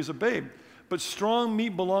righteousness, for he is a babe. But strong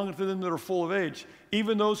meat belongeth to them that are full of age,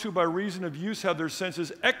 even those who by reason of use have their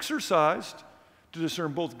senses exercised to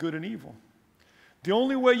discern both good and evil. The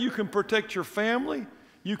only way you can protect your family,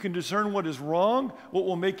 you can discern what is wrong, what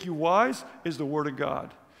will make you wise, is the Word of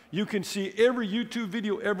God. You can see every YouTube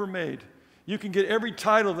video ever made. You can get every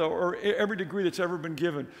title or every degree that's ever been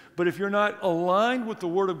given. But if you're not aligned with the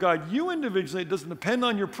Word of God, you individually, it doesn't depend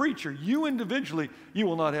on your preacher, you individually, you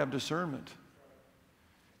will not have discernment.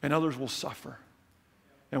 And others will suffer.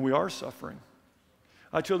 And we are suffering.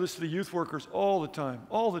 I tell this to the youth workers all the time,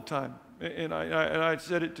 all the time. And I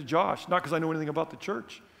said it to Josh, not because I know anything about the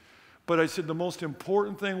church, but I said the most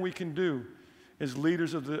important thing we can do as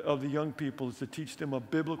leaders of the young people is to teach them a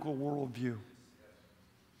biblical worldview.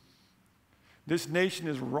 This nation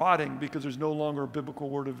is rotting because there's no longer a biblical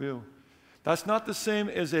worldview. That's not the same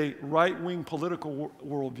as a right-wing political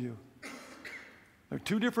worldview. They're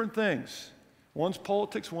two different things. One's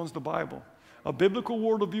politics, one's the Bible. A biblical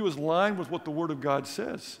worldview is lined with what the Word of God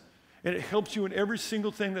says, and it helps you in every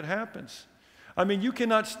single thing that happens. I mean, you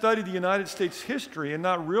cannot study the United States history and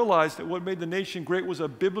not realize that what made the nation great was a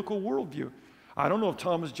biblical worldview. I don't know if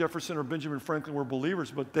Thomas Jefferson or Benjamin Franklin were believers,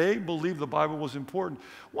 but they believed the Bible was important.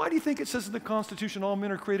 Why do you think it says in the Constitution all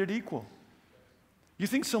men are created equal? You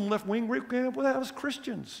think some left-wing came up with that? It was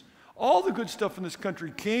Christians. All the good stuff in this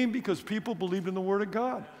country came because people believed in the Word of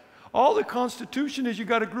God. All the Constitution is you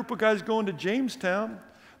got a group of guys going to Jamestown.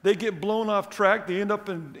 They get blown off track. They end up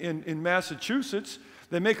in Massachusetts.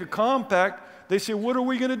 They make a compact. They say, what are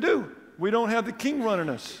we going to do? We don't have the king running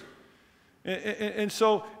us. And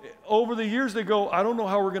so over the years they go, I don't know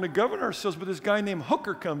how we're going to govern ourselves, but this guy named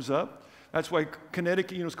Hooker comes up. That's why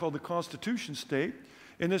Connecticut, is called the Constitution State.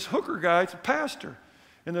 And this Hooker guy is a pastor.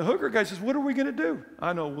 And the Hooker guy says, what are we going to do?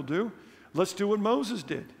 I know what we'll do. Let's do what Moses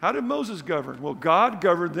did. How did Moses govern? Well, God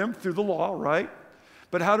governed them through the law, right?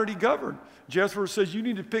 But how did he govern? Jethro says you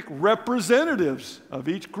need to pick representatives of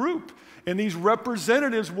each group. And these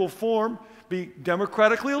representatives will be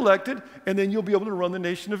democratically elected, and then you'll be able to run the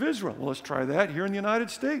nation of Israel. Well, let's try that here in the United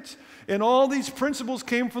States. And all these principles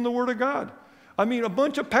came from the Word of God. I mean, a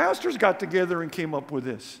bunch of pastors got together and came up with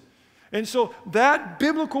this. And so that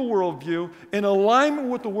biblical worldview in alignment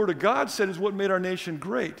with the Word of God said is what made our nation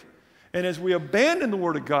great. And as we abandon the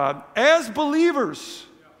Word of God as believers,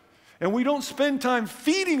 and we don't spend time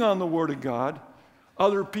feeding on the Word of God,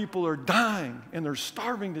 other people are dying and they're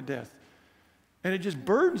starving to death. And it just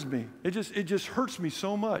burdens me. It just hurts me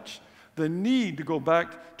so much. The need to go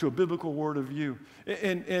back to a biblical worldview.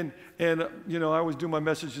 And I always do my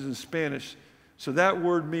messages in Spanish. So that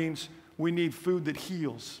word means we need food that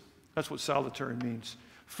heals. That's what salutary means.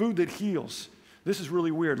 Food that heals. This is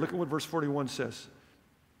really weird. Look at what verse 41 says.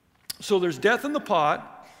 So there's death in the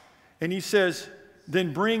pot, and he says,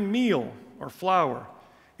 then bring meal or flour.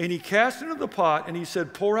 And he cast it into the pot, and he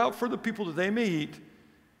said, pour out for the people that they may eat,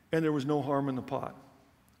 and there was no harm in the pot.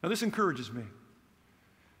 Now this encourages me.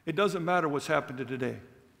 It doesn't matter what's happened to today,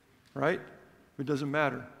 right? It doesn't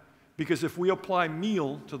matter. Because if we apply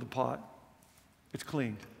meal to the pot, it's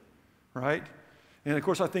cleaned, right? And of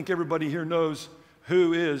course, I think everybody here knows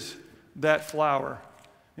who is that flour.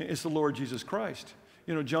 It's the Lord Jesus Christ.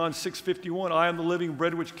 John 6:51, I am the living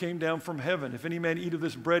bread which came down from heaven. If any man eat of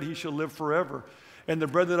this bread, he shall live forever. And the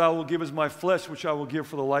bread that I will give is my flesh, which I will give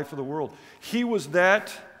for the life of the world. He was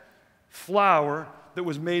that flour that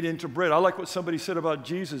was made into bread. I like what somebody said about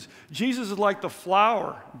Jesus. Jesus is like the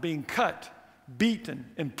flour being cut, beaten,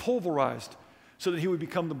 and pulverized so that he would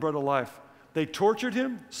become the bread of life. They tortured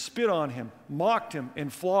him, spit on him, mocked him,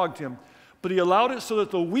 and flogged him. But he allowed it so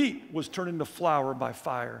that the wheat was turned into flour by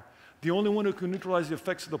fire. The only one who can neutralize the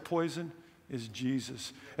effects of the poison is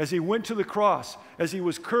Jesus. As he went to the cross, as he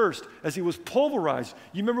was cursed, as he was pulverized,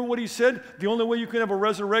 you remember what he said? The only way you can have a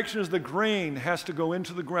resurrection is the grain has to go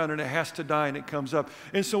into the ground and it has to die and it comes up.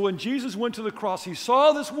 And so when Jesus went to the cross, he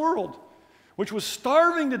saw this world, which was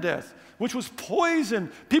starving to death, which was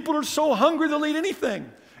poison. People are so hungry they'll eat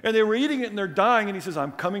anything. And they were eating it and they're dying. And he says,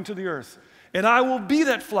 I'm coming to the earth and I will be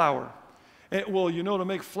that flour. And, to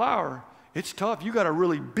make flour, it's tough. You got to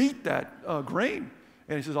really beat that grain.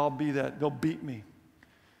 And he says, I'll be that. They'll beat me.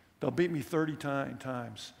 They'll beat me 30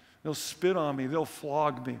 times. They'll spit on me. They'll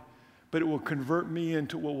flog me. But it will convert me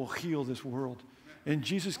into what will heal this world. And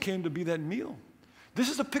Jesus came to be that meal. This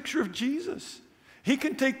is a picture of Jesus. He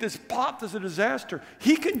can take this pot that's a disaster.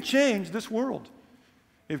 He can change this world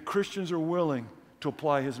if Christians are willing to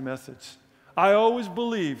apply his methods. I always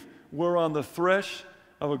believe we're on the thresh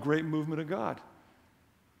of a great movement of God.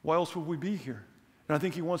 Why else would we be here? And I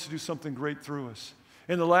think he wants to do something great through us.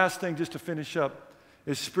 And the last thing, just to finish up,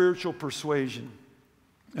 is spiritual persuasion.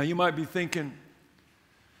 Now, you might be thinking,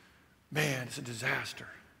 man, it's a disaster.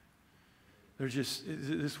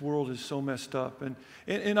 This world is so messed up.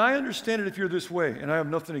 And I understand it if you're this way, and I have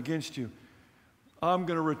nothing against you. I'm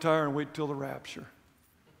going to retire and wait till the rapture.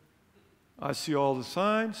 I see all the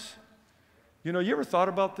signs. You know, you ever thought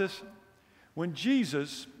about this? When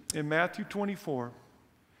Jesus, in Matthew 24,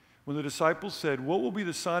 when the disciples said, what will be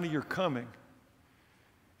the sign of your coming?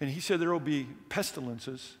 And he said there will be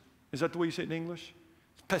pestilences. Is that the way you say it in English?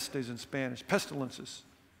 Pestes in Spanish, pestilences.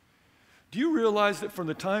 Do you realize that from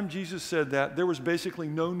the time Jesus said that, there was basically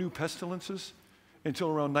no new pestilences until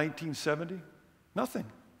around 1970? Nothing.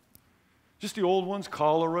 Just the old ones,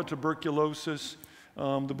 cholera, tuberculosis,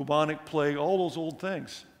 the bubonic plague, all those old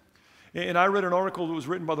things. And I read an article that was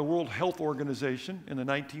written by the World Health Organization in the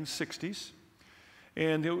 1960s.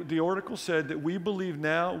 And the article said that we believe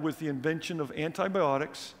now, with the invention of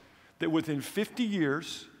antibiotics, that within 50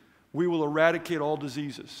 years, we will eradicate all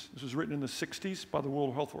diseases. This was written in the 60s by the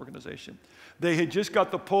World Health Organization. They had just got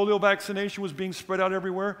the polio vaccination was being spread out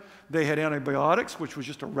everywhere. They had antibiotics, which was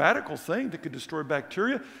just a radical thing that could destroy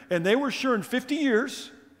bacteria. And they were sure in 50 years,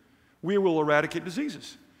 we will eradicate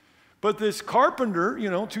diseases. But this carpenter,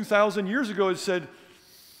 2,000 years ago had said,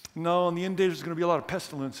 no, in the end days there's going to be a lot of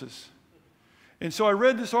pestilences. And so I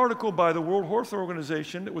read this article by the World Health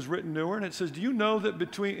Organization that was written newer, and it says, do you know that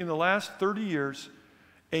in the last 30 years,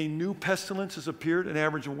 a new pestilence has appeared an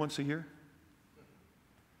average of once a year?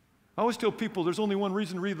 I always tell people there's only one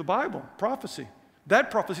reason to read the Bible, prophecy. That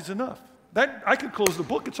prophecy's enough. I could close the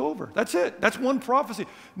book, it's over. That's it. That's one prophecy.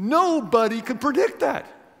 Nobody could predict that.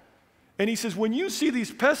 And he says, when you see these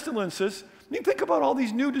pestilences, you think about all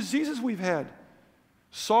these new diseases we've had.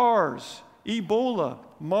 SARS, Ebola,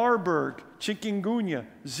 Marburg, chikungunya,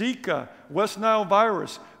 Zika, West Nile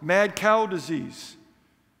virus, mad cow disease.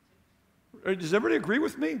 Does everybody agree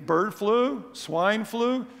with me? Bird flu, swine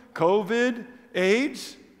flu, COVID,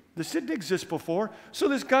 AIDS. This didn't exist before. So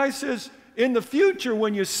this guy says, in the future,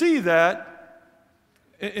 when you see that,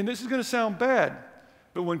 and this is going to sound bad,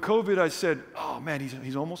 but when COVID, I said, oh man,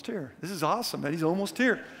 he's almost here. This is awesome, man, he's almost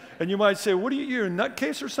here. And you might say, what are you're a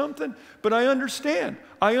nutcase or something? But I understand.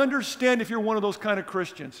 I understand if you're one of those kind of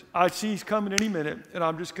Christians. I see he's coming any minute, and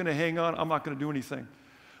I'm just going to hang on. I'm not going to do anything.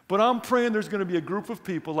 But I'm praying there's going to be a group of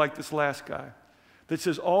people like this last guy that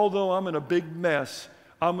says, although I'm in a big mess,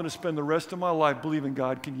 I'm going to spend the rest of my life believing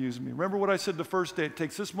God can use me. Remember what I said the first day? It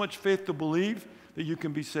takes this much faith to believe that you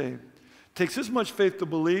can be saved. It takes this much faith to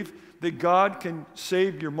believe that God can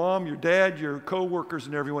save your mom, your dad, your co-workers,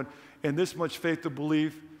 and everyone, and this much faith to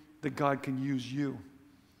believe that God can use you.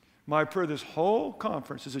 My prayer this whole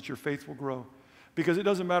conference is that your faith will grow. Because it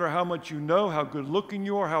doesn't matter how much you know, how good looking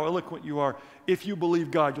you are, how eloquent you are. If you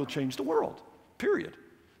believe God, you'll change the world, period.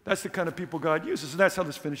 That's the kind of people God uses, and that's how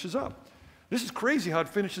this finishes up. This is crazy how it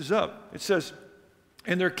finishes up. It says,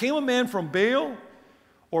 and there came a man from Baal,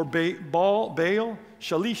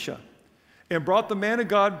 Shalisha, and brought the man of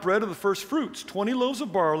God bread of the first fruits, 20 loaves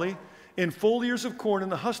of barley, and full ears of corn in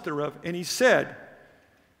the husk thereof. And he said,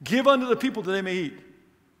 give unto the people that they may eat.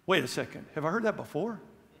 Wait a second, have I heard that before?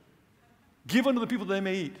 Give unto the people that they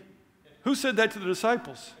may eat. Who said that to the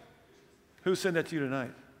disciples? Who said that to you tonight?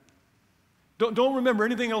 Don't remember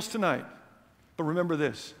anything else tonight, but remember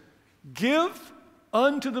this. Give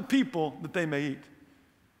unto the people that they may eat.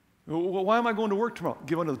 Well, why am I going to work tomorrow?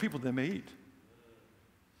 Give unto the people that they may eat.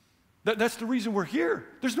 That's the reason we're here.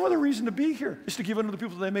 There's no other reason to be here. It's to give unto the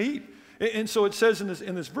people that they may eat. And so it says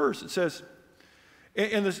in this verse, it says,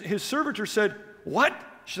 and his servitor said, what?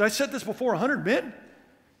 Should I set this before 100 men?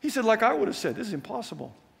 He said, like I would have said, this is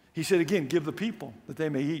impossible. He said again, give the people that they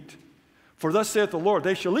may eat. For thus saith the Lord,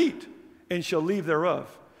 they shall eat and shall leave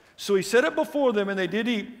thereof. So he set it before them, and they did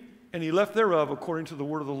eat, and he left thereof according to the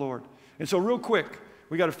word of the Lord. And so real quick,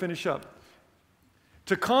 we got to finish up.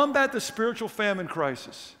 To combat the spiritual famine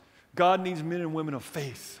crisis, God needs men and women of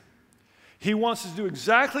faith. He wants us to do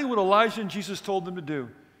exactly what Elijah and Jesus told them to do.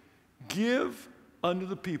 Give unto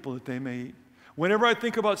the people that they may eat. Whenever I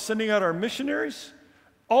think about sending out our missionaries,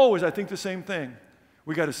 always I think the same thing.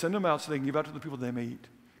 We got to send them out so they can give out to the people they may eat.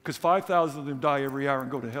 Because 5,000 of them die every hour and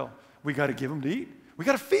go to hell. We got to give them to eat. We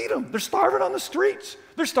got to feed them. They're starving on the streets.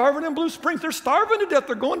 They're starving in Blue Springs. They're starving to death.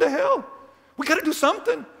 They're going to hell. We got to do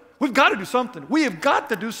something. We've got to do something. We have got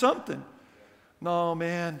to do something. No,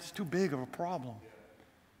 man, it's too big of a problem.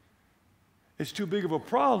 It's too big of a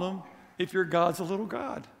problem if your God's a little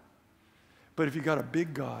God. But if you got a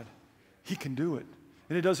big God, He can do it.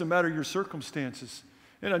 And it doesn't matter your circumstances.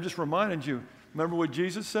 And I'm just reminding you, remember what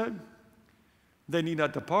Jesus said? They need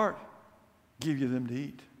not depart. give you them to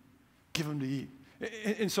eat. Give them to eat.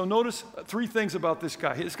 And so notice three things about this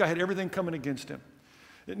guy. This guy had everything coming against him.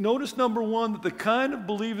 Notice, number one, that the kind of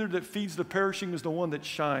believer that feeds the perishing is the one that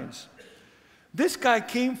shines. This guy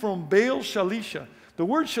came from Baal Shalisha. The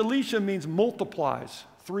word Shalisha means multiplies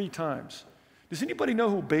 3 times. Does anybody know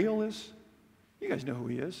who Baal is? You guys know who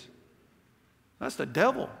he is. That's the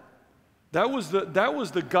devil. That was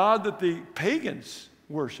the god that the pagans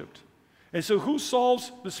worshipped. And so who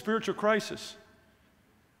solves the spiritual crisis?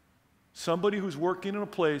 Somebody who's working in a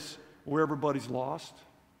place where everybody's lost.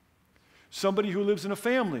 Somebody who lives in a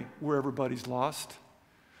family where everybody's lost.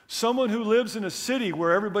 Someone who lives in a city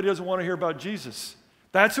where everybody doesn't want to hear about Jesus.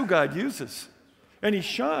 That's who God uses. And he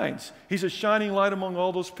shines. He's a shining light among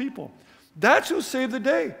all those people. That's who saved the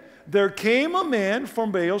day. There came a man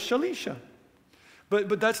from Baal Shalisha.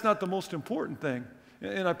 But that's not the most important thing.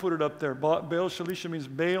 And I put it up there. Baal Shalisha means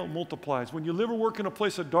Baal multiplies. When you live or work in a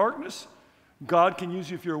place of darkness, God can use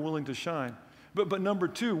you if you're willing to shine. But number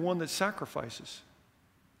 2, one that sacrifices.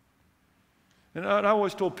 And I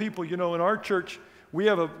always told people, in our church, we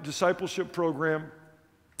have a discipleship program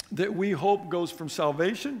that we hope goes from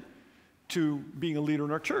salvation to being a leader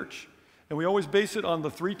in our church. And we always base it on the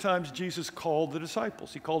 3 times Jesus called the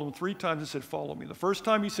disciples. He called them 3 times and said, follow me. The first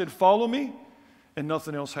time he said, follow me, and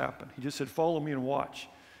nothing else happened. He just said, follow me and watch.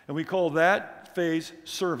 And we call that phase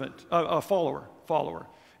follower.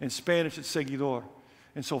 In Spanish, it's seguidor.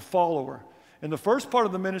 And so follower. In the first part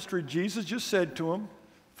of the ministry, Jesus just said to him,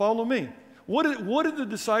 follow me. What did the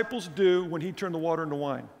disciples do when he turned the water into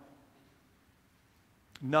wine?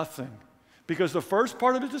 Nothing. Because the first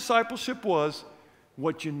part of his discipleship was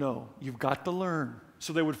what you know. You've got to learn.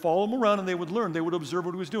 So they would follow him around and they would learn. They would observe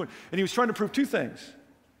what he was doing. And he was trying to prove 2 things.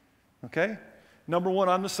 Okay? Number 1,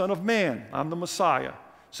 I'm the Son of Man. I'm the Messiah.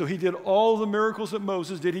 So he did all the miracles that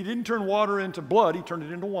Moses did. He didn't turn water into blood. He turned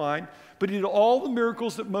it into wine. But he did all the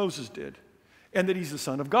miracles that Moses did. And that he's the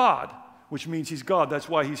Son of God, which means he's God. That's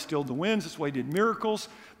why he stilled the winds. That's why he did miracles.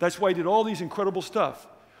 That's why he did all these incredible stuff.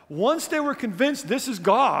 Once they were convinced this is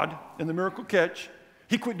God in the miracle catch,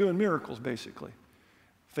 he quit doing miracles, basically.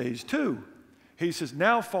 Phase 2, he says,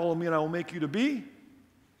 now follow me and I will make you to be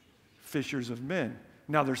fishers of men.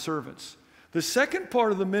 Now they're servants. The second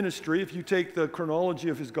part of the ministry, if you take the chronology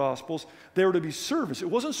of his Gospels, they were to be servants. It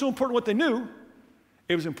wasn't so important what they knew.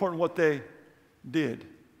 It was important what they did.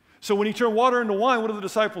 So when he turned water into wine, what did the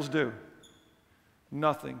disciples do?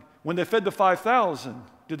 Nothing. When they fed the 5,000,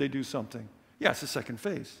 did they do something? Yeah, it's the second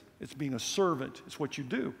phase. It's being a servant. It's what you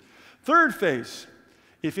do. Third phase,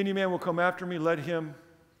 if any man will come after me, let him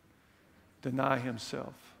deny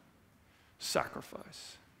himself.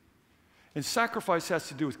 Sacrifice. And sacrifice has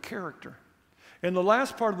to do with character. In the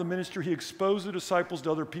last part of the ministry, he exposed the disciples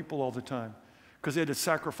to other people all the time because they had to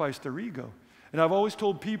sacrifice their ego. And I've always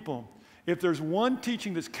told people, if there's one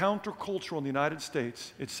teaching that's countercultural in the United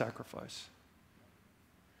States, it's sacrifice.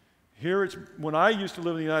 Here, when I used to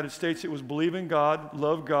live in the United States, it was believe in God,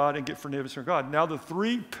 love God, and get forgiveness from God. Now the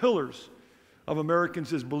 3 pillars of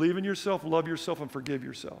Americans is believe in yourself, love yourself, and forgive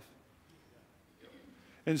yourself.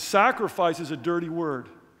 And sacrifice is a dirty word.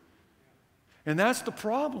 And that's the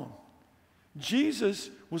problem. Jesus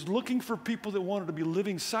was looking for people that wanted to be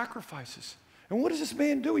living sacrifices. And what does this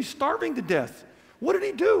man do? He's starving to death. What did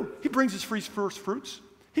he do? He brings his first fruits.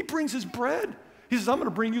 He brings his bread. He says, I'm going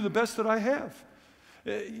to bring you the best that I have.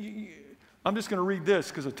 I'm just going to read this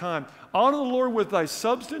because of time. Honor the Lord with thy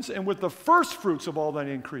substance and with the first fruits of all thine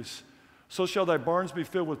increase. So shall thy barns be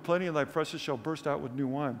filled with plenty and thy presses shall burst out with new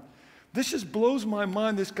wine. This just blows my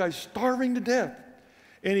mind. This guy's starving to death.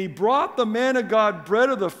 And he brought the man of God bread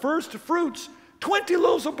of the first fruits, 20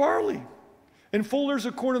 loaves of barley, and full ears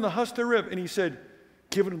of corn in the husk thereof. And he said,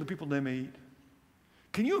 give it to the people they may eat.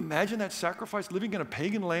 Can you imagine that sacrifice, living in a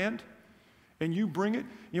pagan land, and you bring it?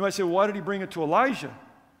 You might say, well, why did he bring it to Elijah?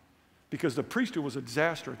 Because the priesthood was a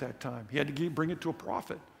disaster at that time. He had to bring it to a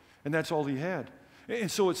prophet, and that's all he had.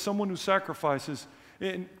 And so it's someone who sacrifices.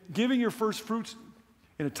 And giving your first fruits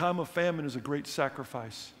in a time of famine is a great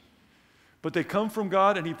sacrifice. But they come from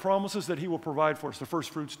God, and he promises that he will provide for us. The first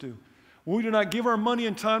fruits do. When we do not give our money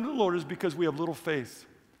and time to the Lord, it's because we have little faith.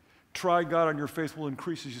 Try God, and your faith will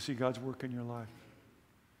increase as you see God's work in your life.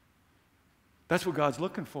 That's what God's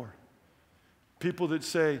looking for. People that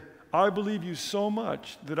say, I believe you so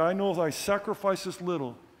much that I know if I sacrifice this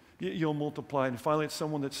little, you'll multiply. And finally, it's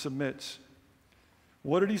someone that submits.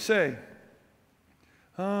 What did he say?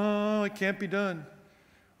 Oh, it can't be done.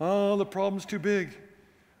 Oh, the problem's too big.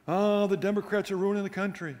 Oh, the Democrats are ruining the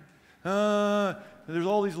country. There's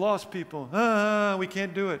all these lost people. We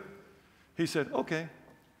can't do it. He said, okay,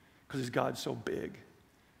 because his God's so big.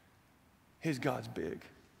 His God's big.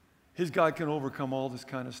 his God can overcome all this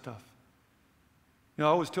kind of stuff. You know,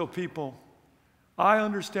 I always tell people, I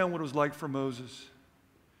understand what it was like for Moses.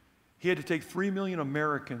 He had to take 3 million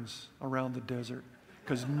Americans around the desert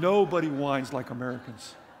because nobody whines like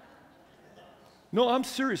Americans. No, I'm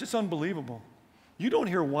serious. It's unbelievable. You don't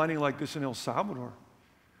hear whining like this in El Salvador.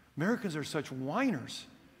 Americans are such whiners.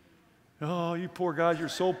 Oh, you poor guys, you're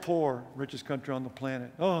so poor. Richest country on the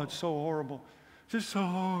planet. Oh, it's so horrible. It's just so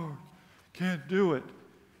hard. Can't do it.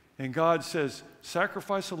 And God says,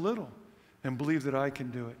 sacrifice a little and believe that I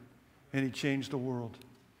can do it. And he changed the world.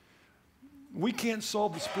 We can't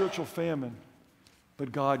solve the spiritual famine,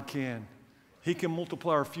 but God can. He can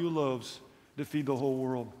multiply our few loaves to feed the whole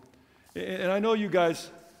world. And I know you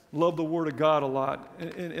guys love the Word of God a lot,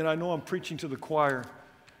 and I know I'm preaching to the choir,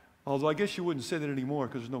 although I guess you wouldn't say that anymore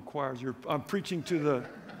because there's no choirs. I'm preaching to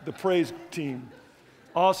the praise team.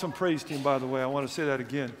 Awesome praise team, by the way. I want to say that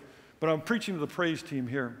again. But I'm preaching to the praise team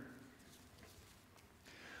here.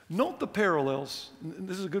 Note the parallels.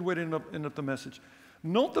 This is a good way to end up the message.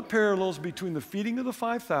 Note the parallels between the feeding of the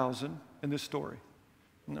 5,000 and this story.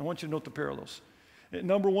 And I want you to note the parallels.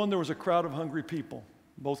 Number one, there was a crowd of hungry people,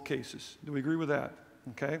 both cases. Do we agree with that?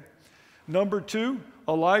 Okay. Number two,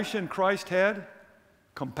 Elisha and Christ had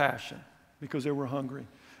compassion because they were hungry.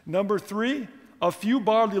 Number three, a few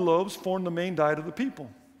barley loaves formed the main diet of the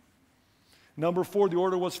people. Number four, the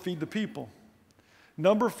order was feed the people.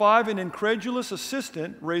 Number five, an incredulous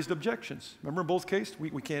assistant raised objections. Remember in both cases?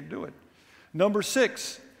 We can't do it. Number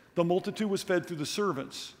six, the multitude was fed through the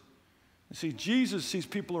servants. You see, Jesus sees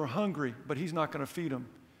people are hungry, but he's not going to feed them.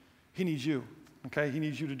 He needs you, okay? He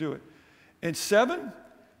needs you to do it. And seven,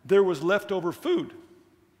 there was leftover food.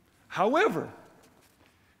 However,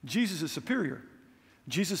 Jesus is superior.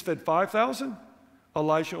 Jesus fed 5,000,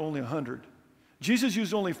 Elisha only 100. Jesus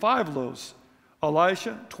used only 5 loaves,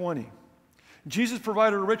 Elisha 20. Jesus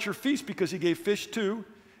provided a richer feast because he gave fish too,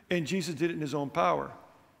 and Jesus did it in his own power.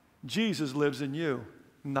 Jesus lives in you,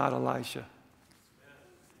 not Elisha.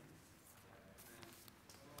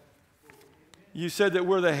 You said that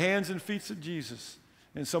we're the hands and feet of Jesus.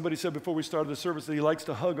 And somebody said before we started the service that he likes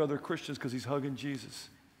to hug other Christians because he's hugging Jesus.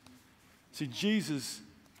 See, Jesus,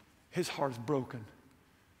 his heart's broken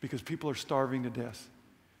because people are starving to death.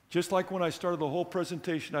 Just like when I started the whole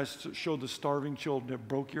presentation, I showed the starving children. It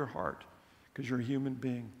broke your heart because you're a human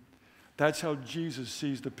being. That's how Jesus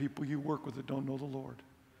sees the people you work with that don't know the Lord.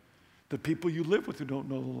 The people you live with who don't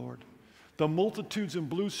know the Lord. The multitudes in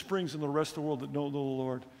Blue Springs and the rest of the world that don't know the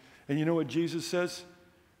Lord. And you know what Jesus says?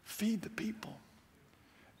 Feed the people.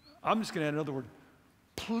 I'm just going to add another word.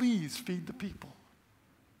 Please feed the people.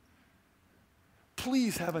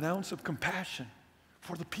 Please have an ounce of compassion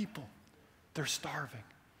for the people. They're starving.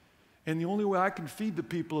 And the only way I can feed the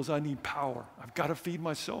people is I need power. I've got to feed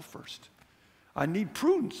myself first. I need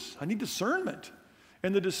prudence. I need discernment.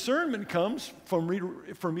 And the discernment comes from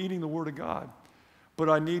eating the Word of God. But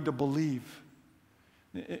I need to believe.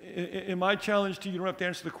 And my challenge to you, you don't have to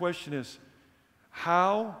answer the question, is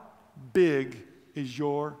how big is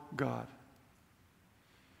your God?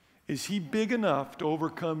 Is he big enough to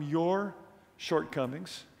overcome your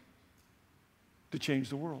shortcomings to change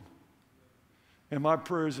the world? And my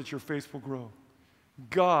prayer is that your faith will grow.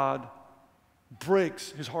 God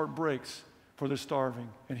breaks, his heart breaks for the starving,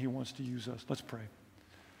 and he wants to use us. Let's pray.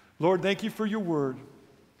 Lord, thank you for your word,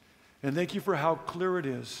 and thank you for how clear it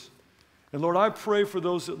is. And Lord, I pray for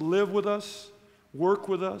those that live with us, work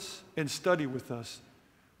with us, and study with us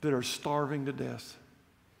that are starving to death.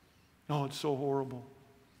 Oh, it's so horrible.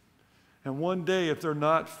 And one day, if they're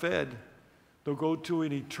not fed, they'll go to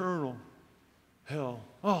an eternal hell.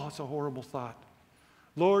 Oh, it's a horrible thought.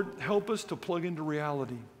 Lord, help us to plug into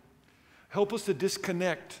reality. Help us to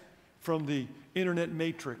disconnect from the internet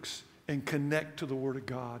matrix and connect to the Word of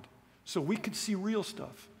God so we can see real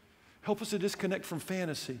stuff. Help us to disconnect from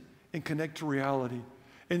fantasy and connect to reality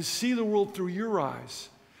and see the world through your eyes,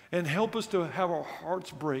 and help us to have our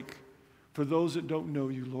hearts break for those that don't know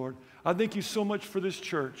you, Lord. I thank you so much for this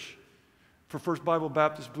church, for First Bible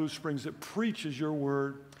Baptist Blue Springs, that preaches your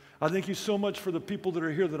word. I thank you so much for the people that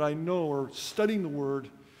are here that I know are studying the word,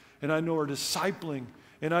 and I know are discipling,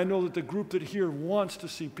 and I know that the group that here wants to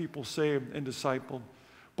see people saved and discipled.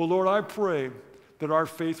 But Lord, I pray that our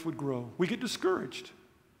faith would grow. We get discouraged.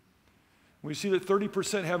 We see that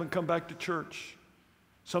 30% haven't come back to church.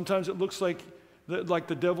 Sometimes it looks like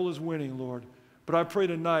the devil is winning, Lord. But I pray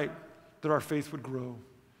tonight that our faith would grow.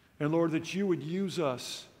 And Lord, that you would use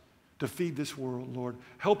us to feed this world, Lord.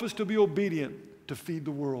 Help us to be obedient to feed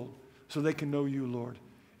the world so they can know you, Lord.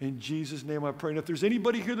 In Jesus' name I pray. And if there's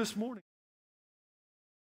anybody here this morning,